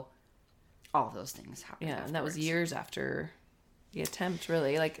though all of those things happened. Yeah, and that was afterwards. years after the attempt,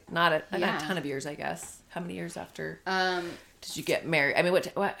 really. Like, not a ton of years, I guess. How many years after did you get married? I mean,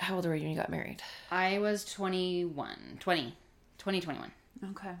 how old were you when you got married? I was 2021.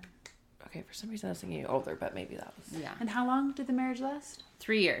 Okay, for some reason I was thinking you were older, but maybe that was... Yeah. and how long did the marriage last?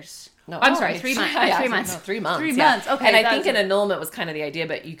 3 years. No, I'm sorry, 3 months. Yeah, 3 months. No, 3 months. 3 yeah. months, okay, And I that think was an annulment was kind of the idea,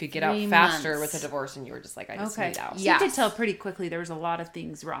 but you could get out 3 faster months. with a divorce, and you were just like, I just Okay. need out. So Yes. you could tell pretty quickly there was a lot of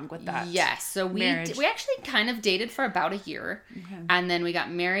things wrong with that. Yes. So we actually kind of dated for about a year. Okay. And then we got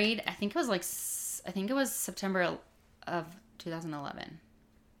married. I think it was September of 2011.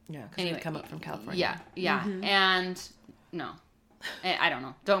 Yeah, because Anyway, you come up from California. Yeah. And no, I don't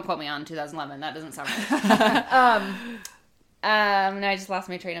know. Don't quote me on 2011. That doesn't sound right. And I just lost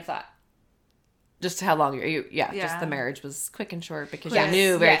my train of thought. Just how long just Yeah. the marriage was quick and short because Yes, you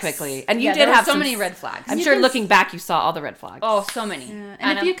knew very yes. quickly. And you Yeah, did there were have so some many red flags. I'm You sure can looking back, you saw all the red flags. Oh, so many. Yeah.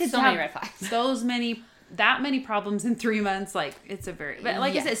 And if you could so have many red flags. that many problems in 3 months, like it's a very, but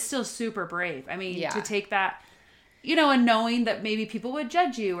like I Yes. said, it's still super brave. I mean, Yeah. to take that, you know, and knowing that maybe people would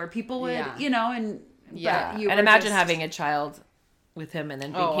judge you or people would, Yeah. you know, and Yeah. but you And were imagine just- having a child with him, and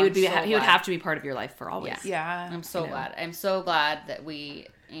then Oh, he would I'm so he would glad. have to be part of your life for always. Yeah. Yeah, I'm so glad. I'm so glad that we,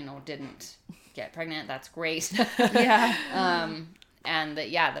 you know, didn't get pregnant. That's great. yeah, And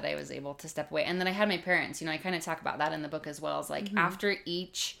that I was able to step away. And then I had my parents, you know, I kind of talk about that in the book as well. As like after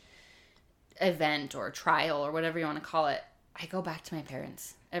each event or trial or whatever you want to call it, I go back to my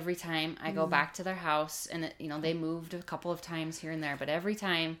parents. Every time I go back to their house, and you know, they moved a couple of times here and there, but every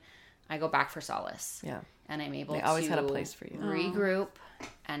time I go back for solace. Yeah. And I'm able They to always had a place for you. regroup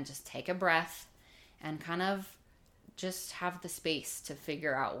and just take a breath and kind of just have the space to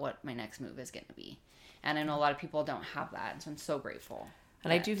figure out what my next move is going to be. And I know a lot of people don't have that, so I'm so grateful.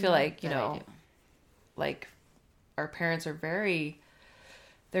 And I do feel like, that I know, do. like our parents are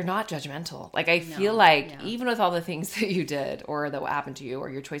they're not judgmental. Like, I feel like even with all the things that you did or that happened to you or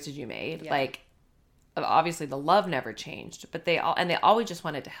your choices you made, like, obviously the love never changed, but they always just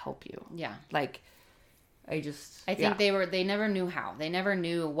wanted to help you. Yeah. Like, I think they never knew how. They never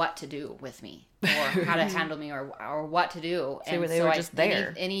knew what to do with me or how to handle me or what to do. They were just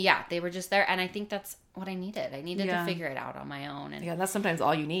there. They were just there. And I think that's what I needed. I needed to figure it out on my own. And that's sometimes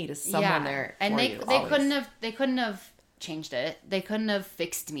all you need is someone there and for they you, they always. couldn't have changed it. They couldn't have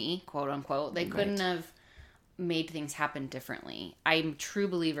fixed me, quote unquote. They couldn't have made things happen differently. I'm a true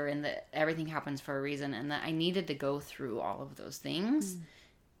believer in that everything happens for a reason, and that I needed to go through all of those things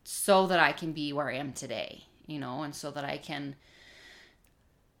so that I can be where I am today, you know, and so that I can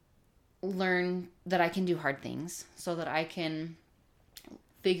learn that I can do hard things, so that I can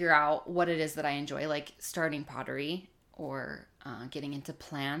figure out what it is that I enjoy, like starting pottery or getting into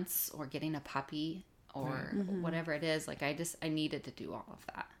plants or getting a puppy or whatever it is. Like I needed to do all of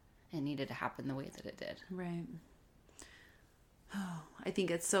that. It needed to happen the way that it did. right. Oh, I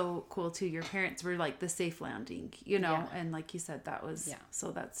think it's so cool too. Your parents were like the safe landing, you know, and like you said, that was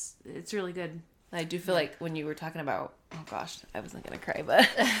so it's really good. I do feel like when you were talking about, oh gosh, I wasn't going to cry,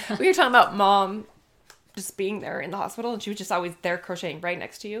 but we were talking about mom just being there in the hospital, and she was just always there crocheting right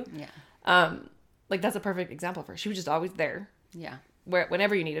next to you. Yeah. Like that's a perfect example for her. She was just always there. Yeah.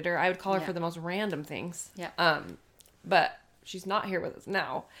 Whenever you needed her, I would call her for the most random things. Yeah. But she's not here with us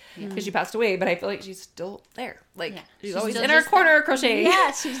now because she passed away, but I feel like she's still there. Like she's always still in our just corner crocheting.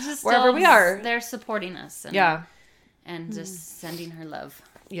 Yeah, she's just wherever still we are. They're supporting us. And, Yeah. And just sending her love.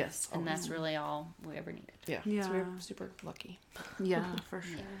 Yes. And that's really all we ever needed. Yeah. Yeah. So we're super lucky. Yeah, for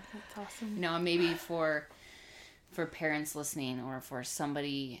sure. That's awesome. You know, and maybe for parents listening, or for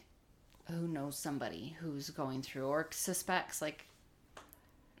somebody who knows somebody who's going through or suspects, like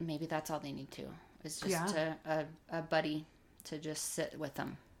maybe that's all they need to is just a buddy to just sit with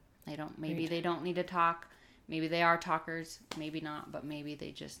them Maybe they don't need to talk. Maybe they are talkers, maybe not, but maybe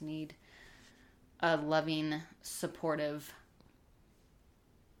they just need a loving, supportive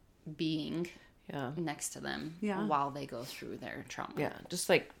being next to them while they go through their trauma. Yeah, just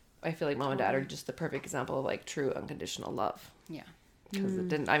like I feel like mom and dad are just the perfect example of like true unconditional love. Yeah. Because it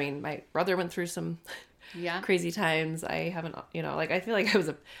didn't, I mean, my brother went through some crazy times. I haven't, like I feel like I was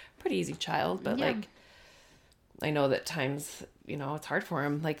a pretty easy child, but like I know that times, it's hard for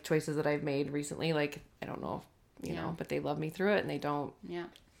him. Like choices that I've made recently, like I don't know, you know, but they love me through it, and they don't. Yeah.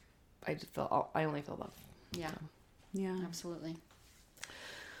 I only feel love. Yeah. So. Yeah. Absolutely.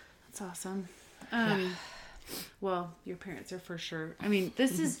 That's awesome. Well, your parents are for sure. I mean,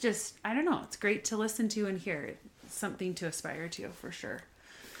 this is just, I don't know. It's great to listen to and hear. It's something to aspire to for sure.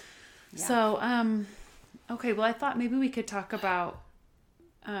 Yeah. So, okay. Well, I thought maybe we could talk about,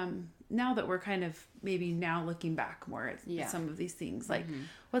 now that we're kind of maybe now looking back more at some of these things, like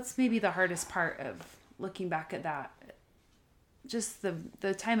what's maybe the hardest part of looking back at that? Just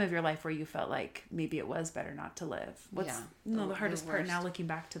the time of your life where you felt like maybe it was better not to live. What's the hardest part now looking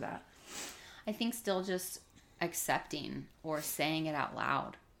back to that? I think still just accepting or saying it out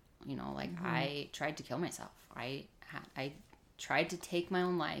loud. I tried to kill myself. I tried to take my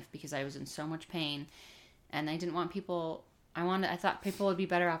own life because I was in so much pain, and I didn't want people. I thought people would be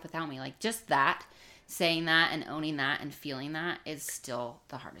better off without me. Like just that, saying that and owning that and feeling that is still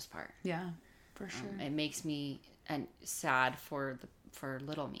the hardest part. Yeah, for sure. It makes me sad for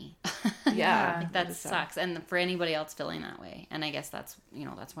little me. Yeah, like that sucks, and for anybody else feeling that way. And I guess that's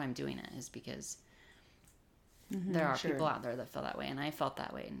that's why I'm doing it, is because there are people out there that feel that way, and I felt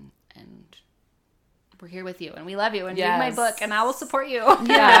that way, and we're here with you, and we love you, and read my book, and I will support you.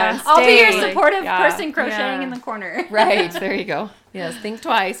 Yeah, I'll be your supportive person crocheting in the corner. Right, there you go. Yes, think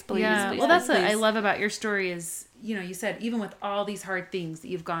twice, please. Yeah. Please, well, that's please. what I love about your story is, you said even with all these hard things that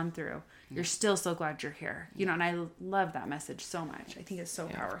you've gone through, you're still so glad you're here. And I love that message so much. I think it's so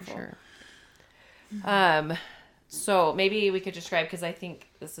powerful. For sure. So maybe we could describe, because I think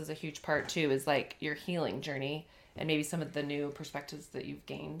this is a huge part too, is like your healing journey and maybe some of the new perspectives that you've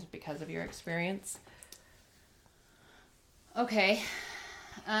gained because of your experience. Okay.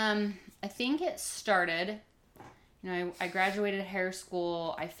 I think it started, I graduated hair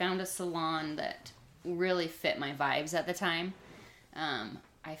school. I found a salon that really fit my vibes at the time.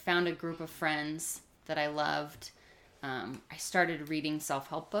 I found a group of friends that I loved. I started reading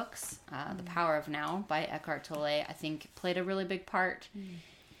self-help books. The Power of Now by Eckhart Tolle, I think, played a really big part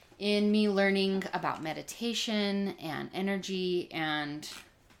in me learning about meditation and energy, and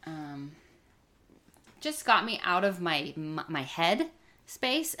just got me out of my head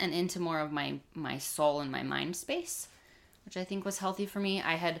space and into more of my soul and my mind space, which I think was healthy for me.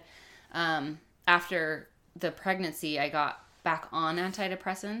 I had, after the pregnancy, I got back on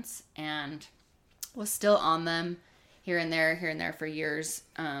antidepressants and was still on them here and there for years.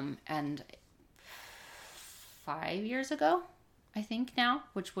 And 5 years ago, I think now,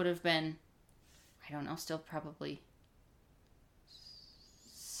 which would have been, I don't know, still probably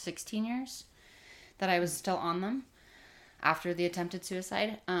 16 years that I was still on them after the attempted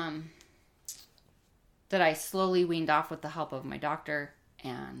suicide, that I slowly weaned off with the help of my doctor,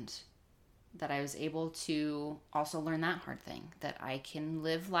 and that I was able to also learn that hard thing, that I can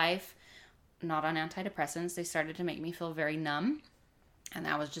live life not on antidepressants. They started to make me feel very numb, and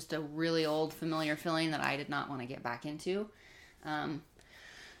that was just a really old familiar feeling that I did not want to get back into.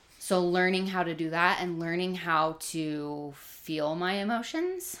 So learning how to do that and learning how to feel my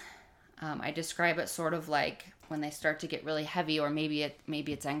emotions, I describe it sort of like when they start to get really heavy, or maybe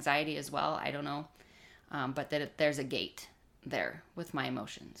it's anxiety as well, I don't know, but that there's a gate there with my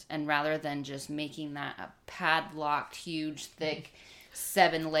emotions, and rather than just making that a padlocked, huge, thick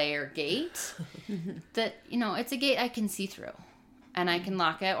 7-layer gate, that it's a gate I can see through, and I can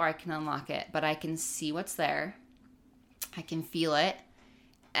lock it or I can unlock it, but I can see what's there, I can feel it,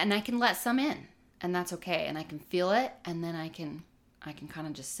 and I can let some in, and that's okay, and I can feel it, and then I can kind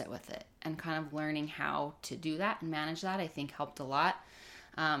of just sit with it, and kind of learning how to do that and manage that, I think helped a lot.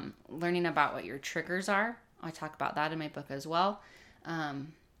 Learning about what your triggers are. I talk about that in my book as well.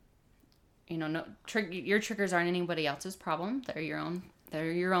 Your triggers aren't anybody else's problem. They're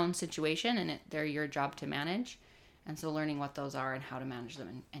your own situation, and they're your job to manage. And so learning what those are and how to manage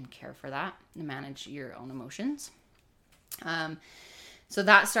them and care for that, and manage your own emotions. So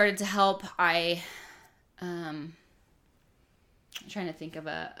that started to help. I'm trying to think of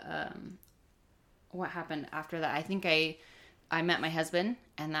what happened after that. I think I met my husband,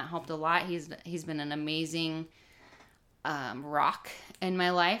 and that helped a lot. He's been an amazing rock in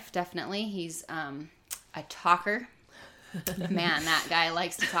my life, definitely. He's a talker. Man, that guy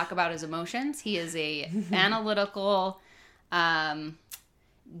likes to talk about his emotions. He is a analytical,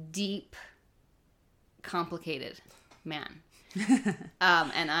 deep, complicated man.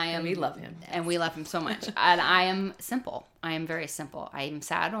 And I am, And we love him. and we love him so much. And I am simple. I am very simple. I am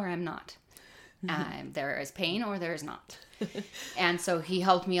sad or I'm not. There is pain or there is not. And so he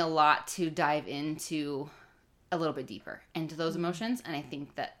helped me a lot to dive into a little bit deeper into those emotions. And I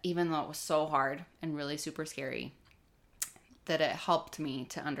think that even though it was so hard and really super scary, that it helped me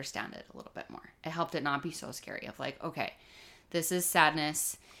to understand it a little bit more. It helped it not be so scary of like, okay, this is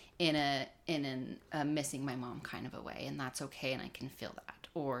sadness in a missing my mom kind of a way, and that's okay, and I can feel that.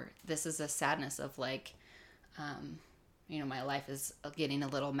 Or this is a sadness of like, my life is getting a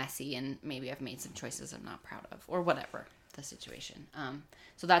little messy, and maybe I've made some choices I'm not proud of, or whatever the situation.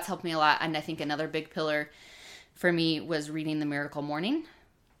 So that's helped me a lot. And I think another big pillar for me was reading The Miracle Morning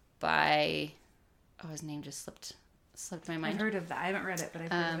by, his name just slipped my mind. I've heard of that. I haven't read it, but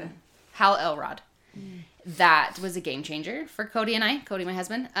I've heard of it. Hal Elrod. That was a game changer for Cody and I. Cody, my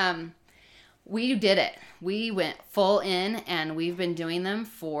husband. We did it. We went full in, and we've been doing them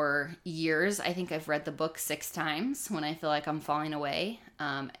for years. I think I've read the book 6 times when I feel like I'm falling away.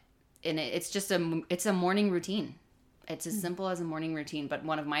 And it's just it's a morning routine. It's as simple as a morning routine. But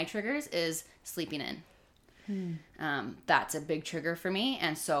one of my triggers is sleeping in. That's a big trigger for me.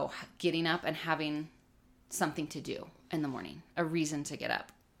 And so getting up and having something to do in the morning, a reason to get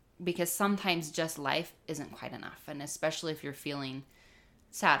up. Because sometimes just life isn't quite enough. And especially if you're feeling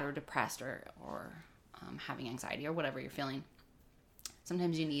sad or depressed or having anxiety or whatever you're feeling,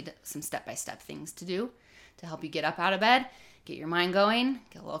 sometimes you need some step-by-step things to do to help you get up out of bed, get your mind going,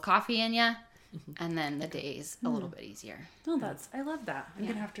 get a little coffee in you, and then the day's a little bit easier. Oh, I love that. I'm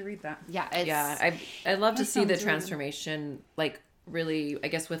going to have to read that. Yeah. I love to see the sounds transformation, like really, I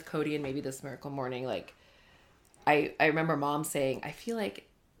guess with Cody and maybe this Miracle Morning, like I remember Mom saying, I feel like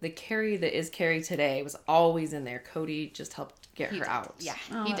the Kari that is Kari today was always in there. Cody just helped get her out. Yeah,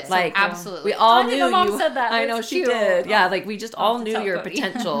 he did. Like, absolutely. We all I knew my mom you. said that. I know That's she cute. did. Yeah, like we just all have to knew tell your Cody.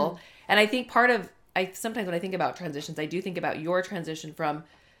 potential. And I think sometimes when I think about transitions, I do think about your transition from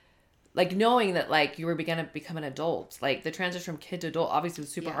like knowing that like you were going to become an adult. Like the transition from kid to adult obviously was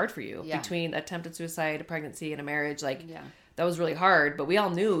super hard for you. Yeah. Between attempted suicide, a pregnancy, and a marriage. Like that was really hard. But we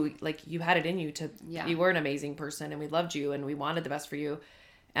all knew like you had it in you you were an amazing person, and we loved you, and we wanted the best for you.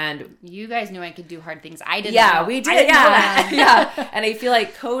 And you guys knew I could do hard things. I didn't. Yeah, know. we I did. didn't know Yeah. that. Yeah. And I feel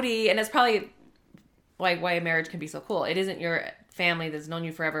like Cody, and it's probably why a marriage can be so cool. It isn't your family that's known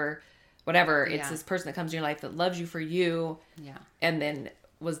you forever, whatever. It's this person that comes in your life that loves you for you. Yeah. And then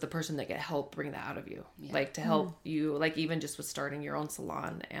was the person that could help bring that out of you. Yeah. Like to help you, like even just with starting your own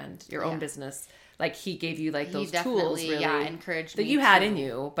salon and your own business. Like he gave you like those tools really encouraged that me you had to in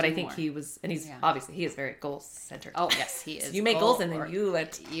you. But I think more. he was, and he's obviously, he is very goal centered. Oh yes, he is. So you make goals and then you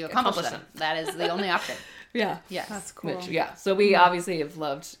accomplish them. That is the only option. Yeah. Yes. That's cool. Which, so we obviously have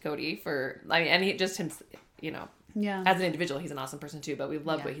loved Cody and he just him, as an individual, he's an awesome person too, but we've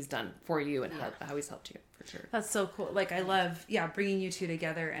loved what he's done for you and how he's helped you for sure. That's so cool. Like I love, bringing you two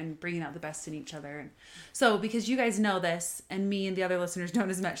together and bringing out the best in each other. And so because you guys know this and me and the other listeners don't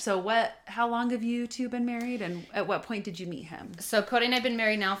as much. So how long have you two been married, and at what point did you meet him? So Cody and I have been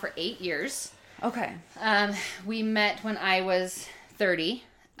married now for 8 years. Okay. We met when I was 30,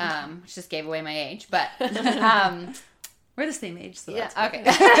 which just gave away my age, but we're the same age, so that's okay.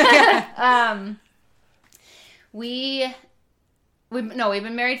 We've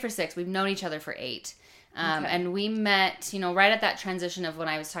been married for 6. We've known each other for 8. And we met, right at that transition of when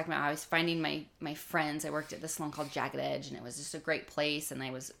I was talking about how I was finding my friends. I worked at this salon called Jagged Edge, and it was just a great place. And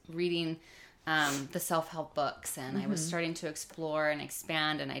I was reading the self-help books, and I was starting to explore and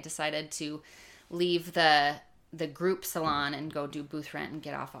expand. And I decided to leave the group salon and go do booth rent and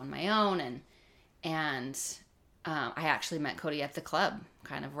get off on my own. And I actually met Cody at the club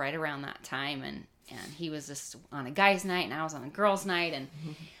kind of right around that time. And he was just on a guy's night, and I was on a girl's night, and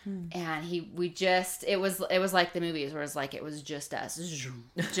it was like the movies where it was just us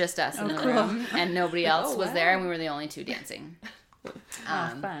in the room, and nobody else was there, and we were the only two dancing.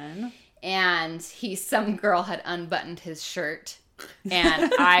 fun. And some girl had unbuttoned his shirt,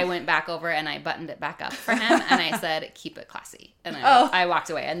 and I went back over and I buttoned it back up for him, and I said, "Keep it classy," and I walked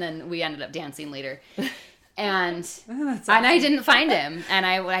away, and then we ended up dancing later. And I didn't find him, and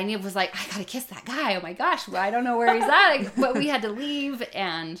I was like, I gotta kiss that guy. Oh my gosh, well, I don't know where he's at, but we had to leave,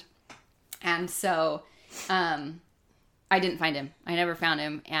 and so I didn't find him. I never found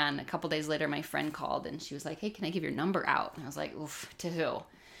him. And a couple days later, my friend called, and she was like, "Hey, can I give your number out?" And I was like, "Oof, to who?"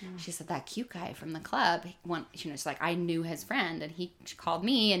 She said, "That cute guy from the club." She's like, I knew his friend, and he called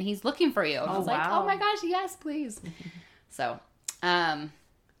me, and he's looking for you. And I was like, "Oh my gosh, yes, please." So, and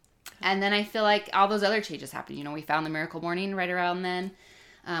then I feel like all those other changes happened. You know, we found the Miracle Morning right around then.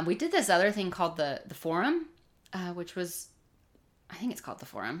 We did this other thing called the Forum, which was, I think it's called the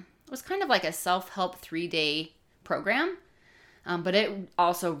Forum. It was kind of like a self-help 3-day program. But it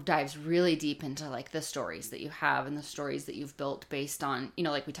also dives really deep into like the stories that you have and the stories that you've built based on, you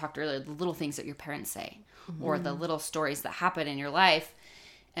know, like we talked earlier, the little things that your parents say or the little stories that happen in your life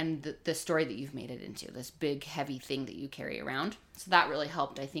and the story that you've made it into, this big, heavy thing that you carry around. So that really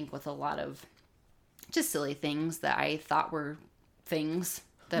helped, I think, with a lot of just silly things that I thought were things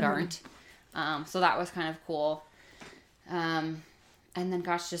that aren't. So that was kind of cool. And then,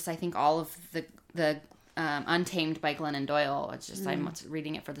 gosh, just I think all of the Untamed by Glennon Doyle. It's just I'm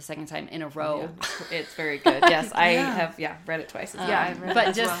reading it for the second time in a row. Yeah. It's very good. Yes, I have read it twice. I've read but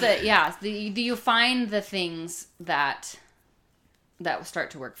it just well. you find the things that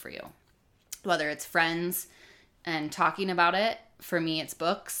start to work for you, whether it's friends and talking about it. For me, it's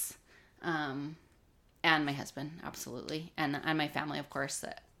books, and my husband, absolutely, and my family, of course.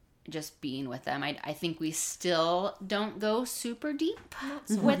 That just being with them. I think we still don't go super deep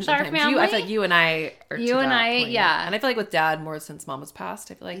with our family. I feel like you and I are You to and that I, point. yeah. And I feel like with Dad more since Mom was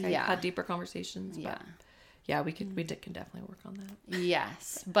passed, I feel like I Yeah. had deeper conversations. But Yeah. we can definitely work on that.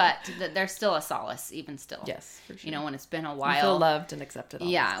 Yes, but there's still a solace, even still. Yes, for sure. You know, when it's been a You while. feel loved and accepted.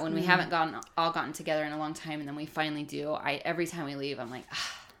 Always. Yeah, when we haven't gotten together in a long time, and then we finally do. Every time we leave, I'm like,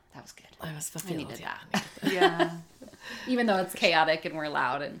 that was good. I was fulfilled. needed Yeah. Yeah. Even though it's chaotic and we're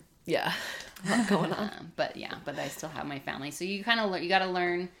loud and Yeah. A lot going on. but I still have my family. So you kind of you got to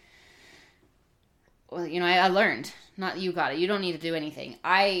learn. Well, you know, I learned. Not you got it. You don't need to do anything.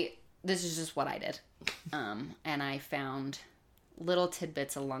 This is just what I did, and I found little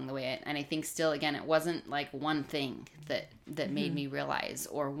tidbits along the way. And I think still, again, it wasn't like one thing that made me realize,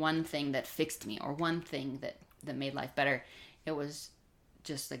 or one thing that fixed me, or one thing that made life better. It was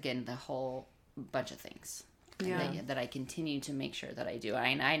just, again, the whole bunch of things. That I continue to make sure that I do.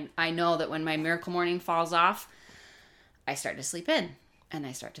 I know that when my Miracle Morning falls off, I start to sleep in and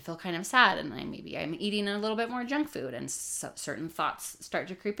I start to feel kind of sad, and I'm eating a little bit more junk food, and certain thoughts start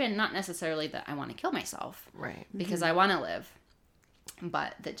to creep in. Not necessarily that I want to kill myself, Right? Because I want to live,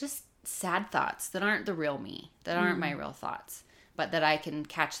 but that just sad thoughts that aren't the real me, that aren't my real thoughts, but that I can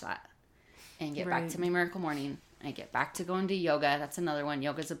catch that and get back to my Miracle Morning. I get back to going to yoga. That's another one.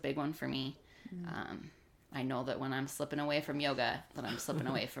 Yoga's a big one for me. I know that when I'm slipping away from yoga, that I'm slipping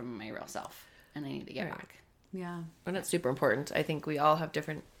away from my real self, and I need to get back. Yeah. And it's super important. I think we all have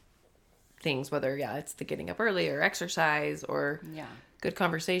different things, whether it's the getting up early or exercise or good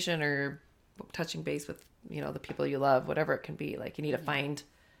conversation or touching base with, you know, the people you love, whatever it can be. Like you need to find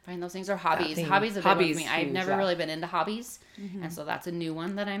those things, or hobbies. thing. Hobbies are big one for me. I've huge, never really been into hobbies, and so that's a new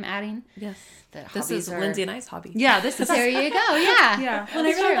one that I'm adding. Yes. That This hobbies is are... Lindsay and I's hobby. Yeah, this is There you go. Yeah. Yeah. Well, I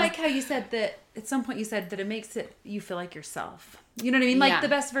really like how you said that at some point you said that it makes you feel like yourself. You know what I mean? Like the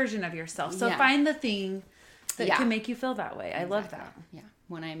best version of yourself. So find the thing that can make you feel that way. I love that. Yeah.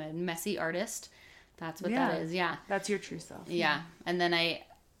 When I'm a messy artist, that's what that is. Yeah. That's your true self. Yeah. And then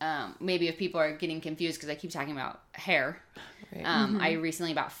maybe if people are getting confused because I keep talking about hair, Right. I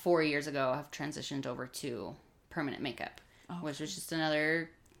recently, about 4 years ago, have transitioned over to permanent makeup, which was just another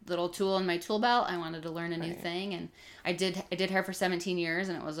little tool in my tool belt. I wanted to learn a new thing, and I did hair for 17 years,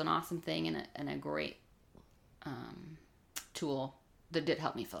 and it was an awesome thing and a great tool that did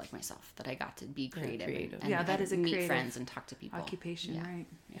help me feel like myself, that I got to be creative. And that is a meet creative friends and talk to people. Occupation, right?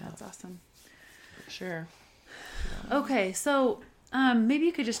 Yeah, that's awesome. For sure. Okay, so maybe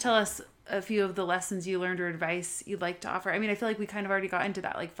you could just tell us a few of the lessons you learned or advice you'd like to offer. I mean, I feel like we kind of already got into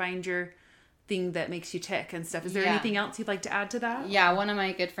that, like find your thing that makes you tick and stuff. Is there anything else you'd like to add to that? Yeah, one of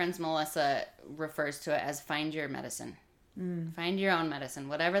my good friends, Melissa, refers to it as find your medicine. Find your own medicine,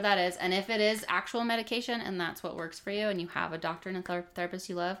 whatever that is. And if it is actual medication and that's what works for you, and you have a doctor and a therapist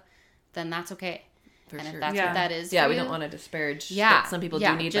you love, then that's okay. If that's what that is for we you, don't want to disparage that some people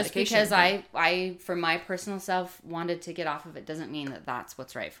do need just medication. Because I, for my personal self, wanted to get off of it doesn't mean that that's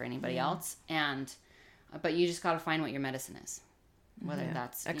what's right for anybody else. But you just got to find what your medicine is. Whether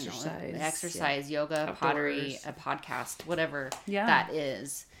that's exercise, yoga, outdoors, pottery, a podcast, whatever that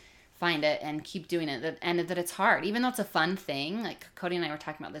is. Find it and keep doing it. And that it's hard. Even though it's a fun thing, like Cody and I were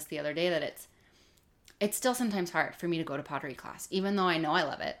talking about this the other day, that it's still sometimes hard for me to go to pottery class. Even though I know I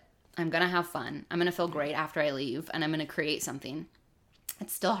love it. I'm going to have fun. I'm going to feel great after I leave, and I'm going to create something.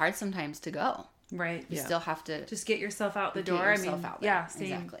 It's still hard sometimes to go. Right. You still have to just get yourself out the door. Out there.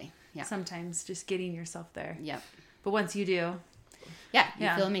 Same. Exactly. Yeah. Sometimes just getting yourself there. Yep. But once you do, you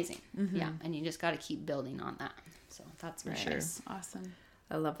feel amazing. Yeah, and you just got to keep building on that. So that's very nice. Awesome.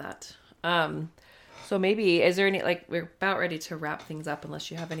 I love that. So maybe, is there any, like, we're about ready to wrap things up unless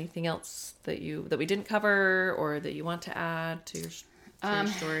you have anything else that we didn't cover or that you want to add to your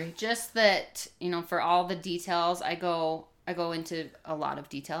story? Just that, for all the details, I go into a lot of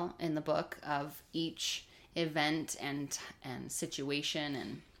detail in the book of each event and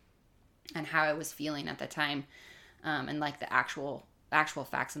situation and how I was feeling at the time, and like the actual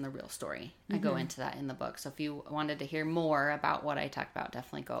facts and the real story. I go into that in the book. So if you wanted to hear more about what I talked about,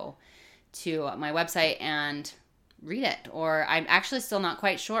 definitely go to my website and read it. Or I'm actually still not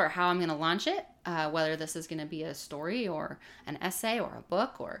quite sure how I'm going to launch it, whether this is going to be a story or an essay or a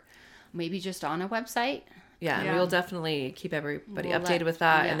book or maybe just on a website. Yeah, and we'll definitely keep everybody updated with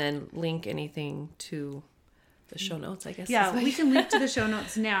that, and then link anything to the show notes, I guess. Yeah, we can link to the show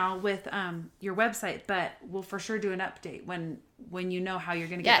notes now with your website, but we'll for sure do an update when you know how you're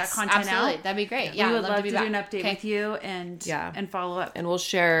going to get that content absolutely. out. That'd be great. Yeah, we would love to do back. an update with you and follow up. And we'll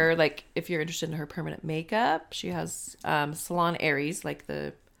share, like, if you're interested in her permanent makeup, she has Salon Aries, like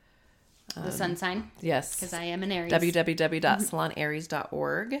the sun sign. Yes. Because I am an Aries.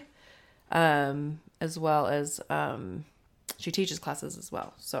 www.salonaries.org. As well as she teaches classes as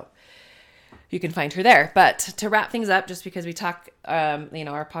well. So you can find her there. But to wrap things up, just because we talk,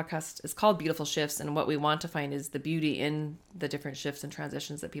 our podcast is called Beautiful Shifts, and what we want to find is the beauty in the different shifts and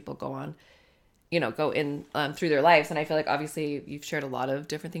transitions that people go on, go in through their lives. And I feel like obviously you've shared a lot of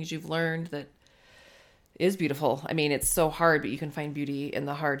different things you've learned that is beautiful. I mean, it's so hard, but you can find beauty in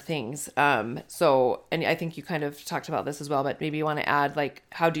the hard things. And I think you kind of talked about this as well, but maybe you want to add, like,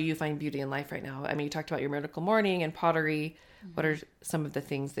 how do you find beauty in life right now? I mean, you talked about your miracle morning and pottery. What are some of the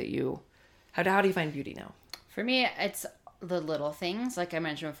things that how do you find beauty now? For me, it's the little things. Like I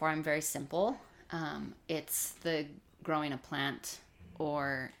mentioned before, I'm very simple. It's the growing a plant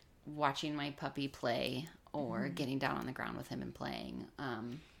or watching my puppy play or getting down on the ground with him and playing.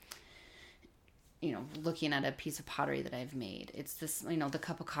 Looking at a piece of pottery that I've made. It's this, the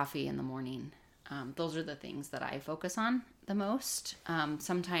cup of coffee in the morning. Those are the things that I focus on the most.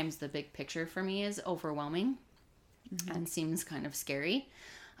 Sometimes the big picture for me is overwhelming and seems kind of scary.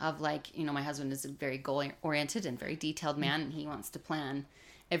 Of like, my husband is a very goal-oriented and very detailed man, and he wants to plan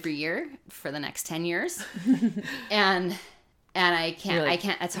every year for the next 10 years. and I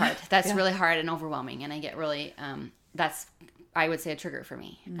can't, it's hard. That's really hard and overwhelming. And I get really, that's, I would say, a trigger for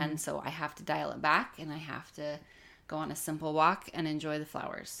me. And so I have to dial it back, and I have to go on a simple walk and enjoy the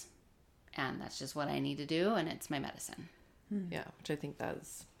flowers. And that's just what I need to do, and it's my medicine. Yeah, which I think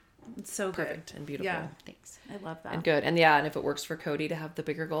that's so perfect good and beautiful. Yeah, thanks. I love that. And good. And and if it works for Cody to have the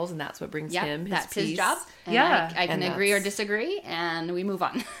bigger goals, and that's what brings him his that's peace. his job. And I can agree or disagree, and we move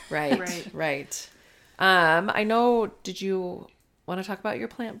on. Right. I know. Did you want to talk about your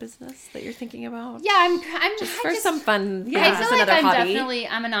plant business that you're thinking about? Yeah, I'm just for some fun. Yeah, I feel like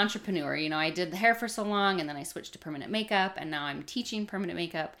I'm an entrepreneur. I did the hair for so long, and then I switched to permanent makeup, and now I'm teaching permanent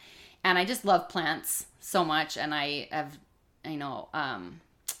makeup, and I just love plants so much, and I have,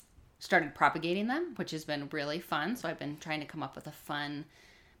 started propagating them, which has been really fun. So I've been trying to come up with a fun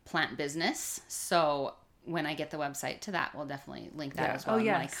plant business. So when I get the website to that, we'll definitely link that as well. And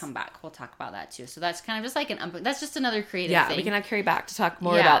when I come back, we'll talk about that too. So that's kind of just like that's just another creative thing. We can have Kari back to talk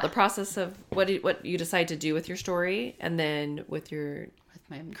more about the process of what you decide to do with your story, and then with my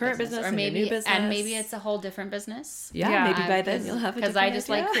current business or maybe your new business. And maybe it's a whole different business. Yeah, maybe by then you'll have a different because I just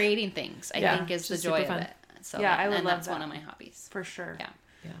like creating things. I think is the joy of it. So I would love that's that. one of my hobbies. For sure. Yeah.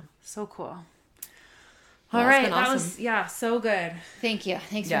 So cool. Well, all right. That was so good. Thank you.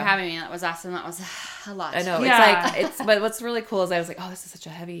 Thanks for having me. That was awesome. That was a lot. I know. But what's really cool is I was like, oh, this is such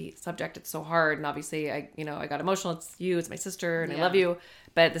a heavy subject. It's so hard. And obviously I got emotional. It's you, it's my sister, and I love you.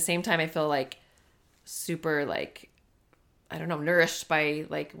 But at the same time, I feel like super, like, I don't know, nourished by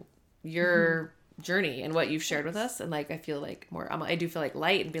like your journey and what you've shared with us. And like, I feel like I do feel like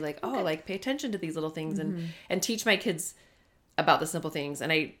light and be like, oh, like pay attention to these little things and teach my kids about the simple things.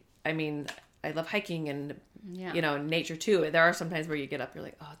 And I mean, I love hiking and, nature too. There are some times where you get up, you're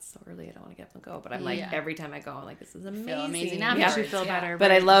like, oh, it's so early. I don't want to get up and go. But I'm like, every time I go, I'm like, this is amazing. Feel amazing You feel better.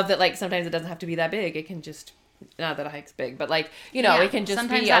 But I love that, like, sometimes it doesn't have to be that big. It can just, not that a hike's big, but like, it can just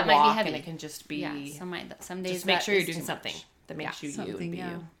sometimes be that a might walk be heavy. and it can just be, some days just make sure you're doing too something much. that makes you you and be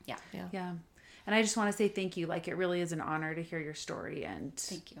you. Yeah. And I just want to say thank you. Like, it really is an honor to hear your story. And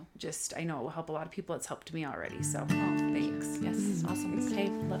thank you. Just, I know it will help a lot of people. It's helped me already. So thanks. Yes. Awesome. Hey,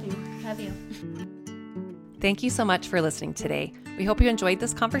 love you. Love you. Thank you so much for listening today. We hope you enjoyed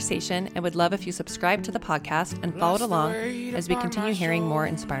this conversation and would love if you subscribe to the podcast and followed along as we continue hearing more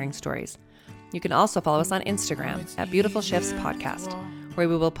inspiring stories. You can also follow us on Instagram at Beautiful Shifts Podcast, where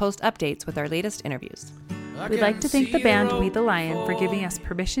we will post updates with our latest interviews. We'd like to thank the band We the Lion for giving us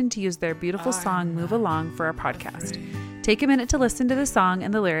permission to use their beautiful song Move Along for our podcast. Take a minute to listen to the song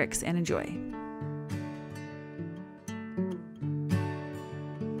and the lyrics and enjoy.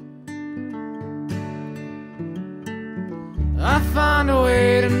 I find a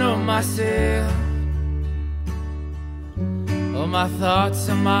way to know myself. All my thoughts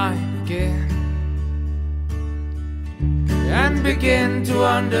are mine again, and begin to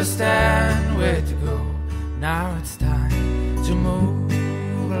understand where to go. Now it's time to move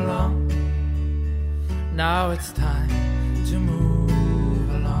along. Now it's time to move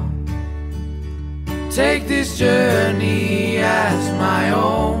along. Take this journey as my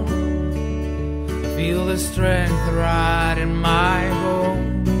own. Feel the strength right in my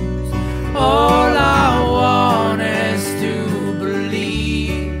bones. All I want is to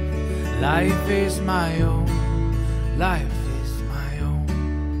believe life is my own. Life is my own.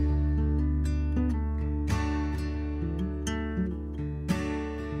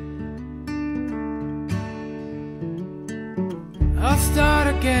 I'll start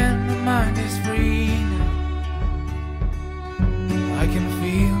again, my mind is free now. I can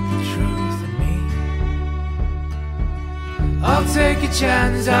feel the truth in me. I'll take a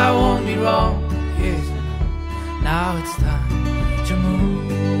chance, I won't be wrong. Yes, now it's time to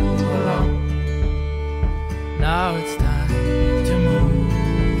move along. Now it's